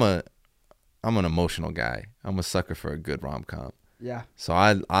the thing, I'm an emotional guy. I'm a sucker for a good rom-com. Yeah. So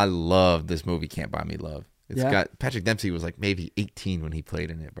I love this movie Can't Buy Me Love. It's got Patrick Dempsey was like maybe 18 when he played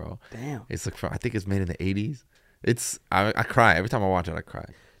in it, bro. Damn. It's like I think it's made in the 80s. I cry every time I watch it. I cry.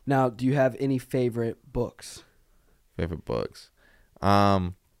 Now, do you have any favorite books? Favorite books? Yeah,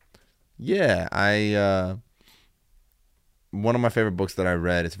 one of my favorite books that I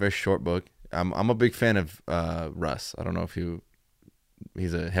read. It's a very short book. I'm a big fan of Russ. I don't know if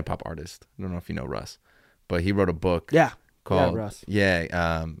he's a hip hop artist. I don't know if you know Russ, but he wrote a book. Yeah. Called Russ.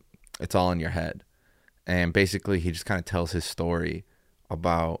 It's All in Your Head, and basically he just kind of tells his story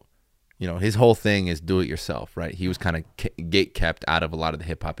about, his whole thing is do it yourself, right? He was kind of gate kept out of a lot of the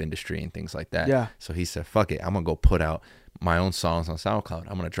hip hop industry and things like that. Yeah. So he said, "Fuck it, I'm gonna go put out my own songs on SoundCloud.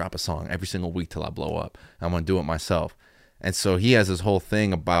 I'm gonna drop a song every single week till I blow up. I'm gonna do it myself." And so he has this whole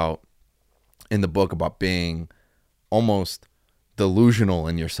thing in the book about being almost delusional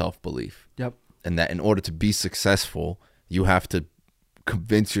in your self-belief. Yep. And that in order to be successful, you have to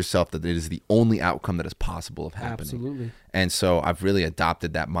convince yourself that it is the only outcome that is possible of happening. Absolutely. And so I've really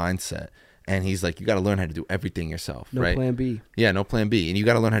adopted that mindset. And he's like, you got to learn how to do everything yourself, no right? No plan B. Yeah, no plan B. And you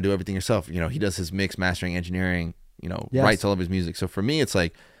got to learn how to do everything yourself. He does his mix, mastering, engineering, Yes. writes all of his music. So for me, it's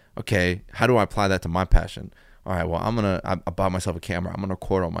like, okay, how do I apply that to my passion? All right, well, I bought myself a camera. I'm going to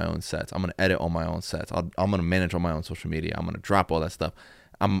record all my own sets. I'm going to edit all my own sets. I'm going to manage all my own social media. I'm going to drop all that stuff.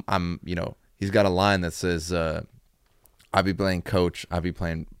 He's got a line that says, I be playing coach, I be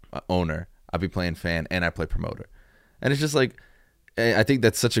playing owner, I be playing fan, and I play promoter. And it's just like, I think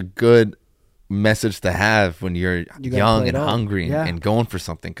that's such a good message to have when you're young and hungry and going for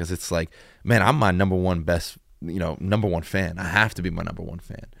something. Because it's like, man, I'm my number one fan. I have to be my number one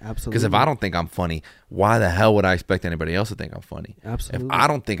fan. Absolutely. Because if I don't think I'm funny, why the hell would I expect anybody else to think I'm funny? Absolutely. If I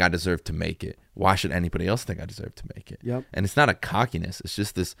don't think I deserve to make it, why should anybody else think I deserve to make it? Yep. And it's not a cockiness. It's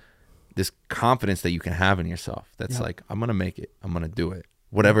just this confidence that you can have in yourself. That's like, I'm going to make it. I'm going to do it.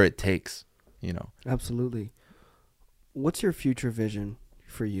 Whatever it takes, Absolutely. What's your future vision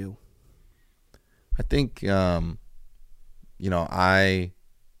for you? I think, I've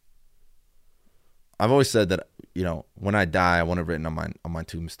always said that, when I die, I want it written on my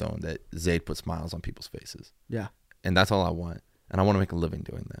tombstone that Zaid put smiles on people's faces. Yeah. And that's all I want. And I want to make a living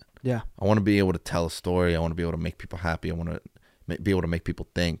doing that. Yeah. I want to be able to tell a story. I want to be able to make people happy. I want to be able to make people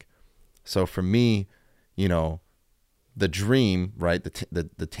think. So for me, the dream, right?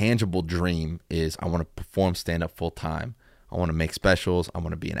 The tangible dream is I want to perform stand up full time. I want to make specials. I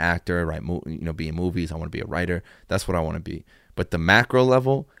want to be an actor, right? Be in movies. I want to be a writer. That's what I want to be. But the macro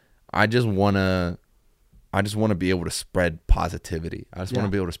level, I just want to be able to spread positivity. I just want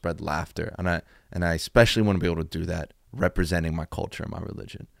to be able to spread laughter. And I especially want to be able to do that representing my culture and my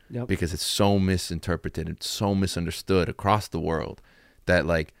religion. Yep. Because it's so misinterpreted and so misunderstood across the world that,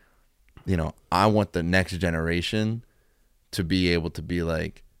 like, I want the next generation to be able to be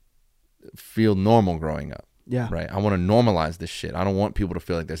like, feel normal growing up. Yeah. Right. I want to normalize this shit. I don't want people to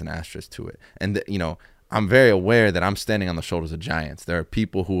feel like there's an asterisk to it. And, I'm very aware that I'm standing on the shoulders of giants. There are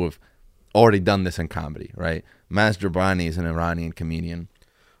people who have already done this in comedy, right? Maz Jobrani is an Iranian comedian.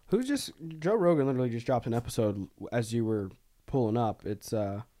 Joe Rogan literally just dropped an episode as you were pulling up. It's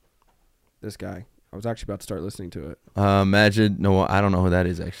this guy. I was actually about to start listening to it. Majid Nawaz. I don't know who that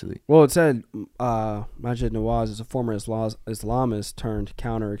is, actually. Well, it said Majid Nawaz is a former Islamist turned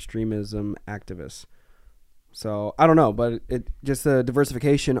counter-extremism activist. So, I don't know, but it just a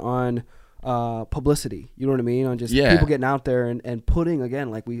diversification on publicity. You know what I mean? On just people getting out there and putting, again,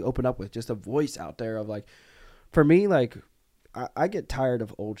 like we opened up with, just a voice out there of, like, for me, like, I get tired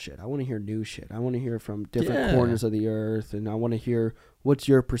of old shit. I want to hear new shit. I want to hear from different corners of the earth, and I want to hear what's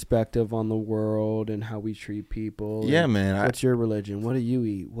your perspective on the world and how we treat people. Yeah, man. What's your religion? What do you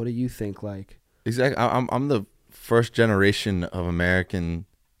eat? What do you think like? Exactly. I'm the first generation of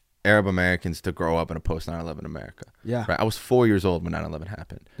Arab Americans to grow up in a post 9/11 America. Yeah. Right. I was 4 years old when 9/11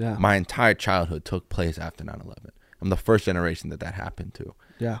 happened. Yeah. My entire childhood took place after 9/11. I'm the first generation that happened to.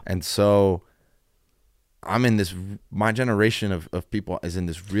 Yeah. And so I'm in this, my generation of people is in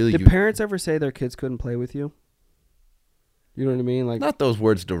this really... Did parents ever say their kids couldn't play with you? You know what I mean? Like, not those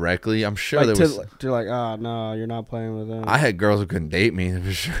words directly. I'm sure like there was... To like, oh, no, you're not playing with them. I had girls who couldn't date me,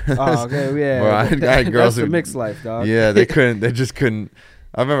 for sure. Oh, okay, yeah. I had girls That's the mixed life, dog. Yeah, they just couldn't...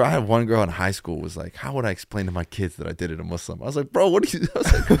 I remember I had one girl in high school was like, how would I explain to my kids that I did it a Muslim? I was like, bro, what are you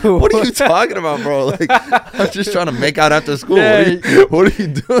talking about, bro? Like, I'm just trying to make out after school. Yeah, what are you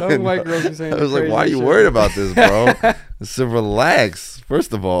doing? White girls are saying I was like, why are you shit. worried about this, bro? So relax,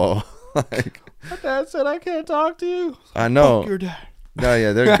 first of all. Like, my dad said I can't talk to you. I know. Fuck your dad. No,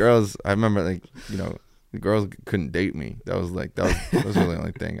 yeah, there are girls. I remember, like, you know, the girls couldn't date me. That was really the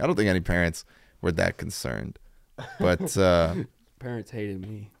only thing. I don't think any parents were that concerned. But parents hated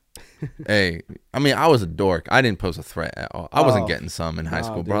me. Hey, I mean, I was a dork. I didn't pose a threat at all. I wasn't getting some in high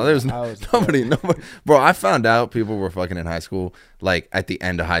school, bro. There was nobody. Bro, I found out people were fucking in high school, like at the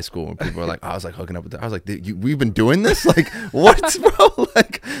end of high school, when people were like, I was like hooking up with them. I was like, we've been doing this? Like, what, bro?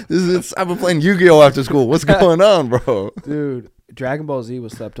 Like, I've been playing Yu-Gi-Oh after school. What's going on, bro? Dude, Dragon Ball Z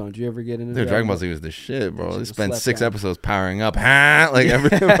was slept on. Did you ever get into Dude, Dragon Ball Z was the shit, bro. They spent 6 on. episodes powering up, like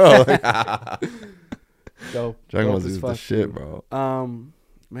everything, bro. Like, dope. Dragon Ball Z was the shit, bro.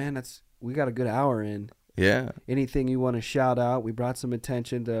 Man, we got a good hour in. Yeah. Anything you want to shout out? We brought some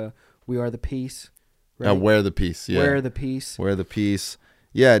attention to We Are the Peace. Right? Wear the Peace. Yeah. Wear the Peace. Wear the Peace.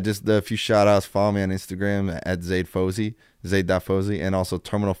 Yeah, just a few shout outs. Follow me on Instagram at Zaid Fouzi, Zaid.Fouzi, and also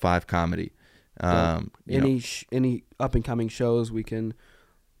Terminal 5 Comedy. Any up and coming shows we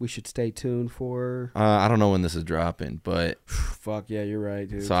should stay tuned for? I don't know when this is dropping, but fuck yeah, you're right,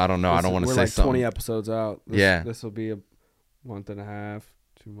 dude. So I don't know. I don't want to say like something. 20 episodes out. This will be a month and a half,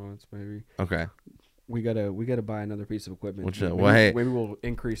 2 months maybe. Okay. We gotta buy another piece of equipment. Maybe we'll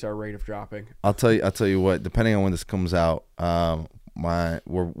increase our rate of dropping. I'll tell you what. Depending on when this comes out,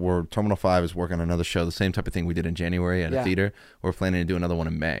 we're Terminal 5 is working on another show, the same type of thing we did in January at a theater. We're planning to do another one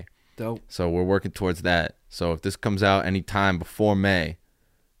in May. Dope. So we're working towards that. So if this comes out any time before May,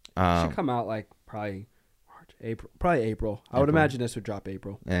 it should come out like probably April. I would imagine this would drop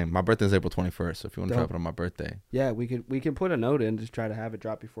April. And my birthday is April 21st. So if you want to drop it on my birthday, yeah, we can put a note in, just try to have it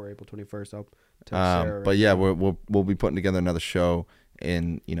drop before April 21st. I'll tell Sarah. But yeah, we'll be putting together another show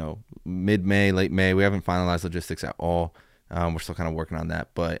in mid-May, late May. We haven't finalized logistics at all. We're still kind of working on that,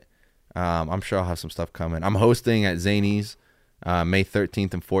 but I'm sure I'll have some stuff coming. I'm hosting at Zany's May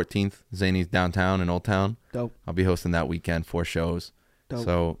 13th and 14th. Zany's downtown in Old Town. Dope. I'll be hosting that weekend, 4 shows. Dope.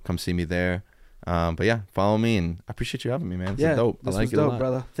 So come see me there. But yeah, follow me, and I appreciate you having me, man. This is dope. This I like was it dope, a lot.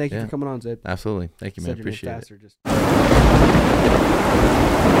 brother. Thank you for coming on, Zaid. Absolutely. Thank you, man. Appreciate it. Just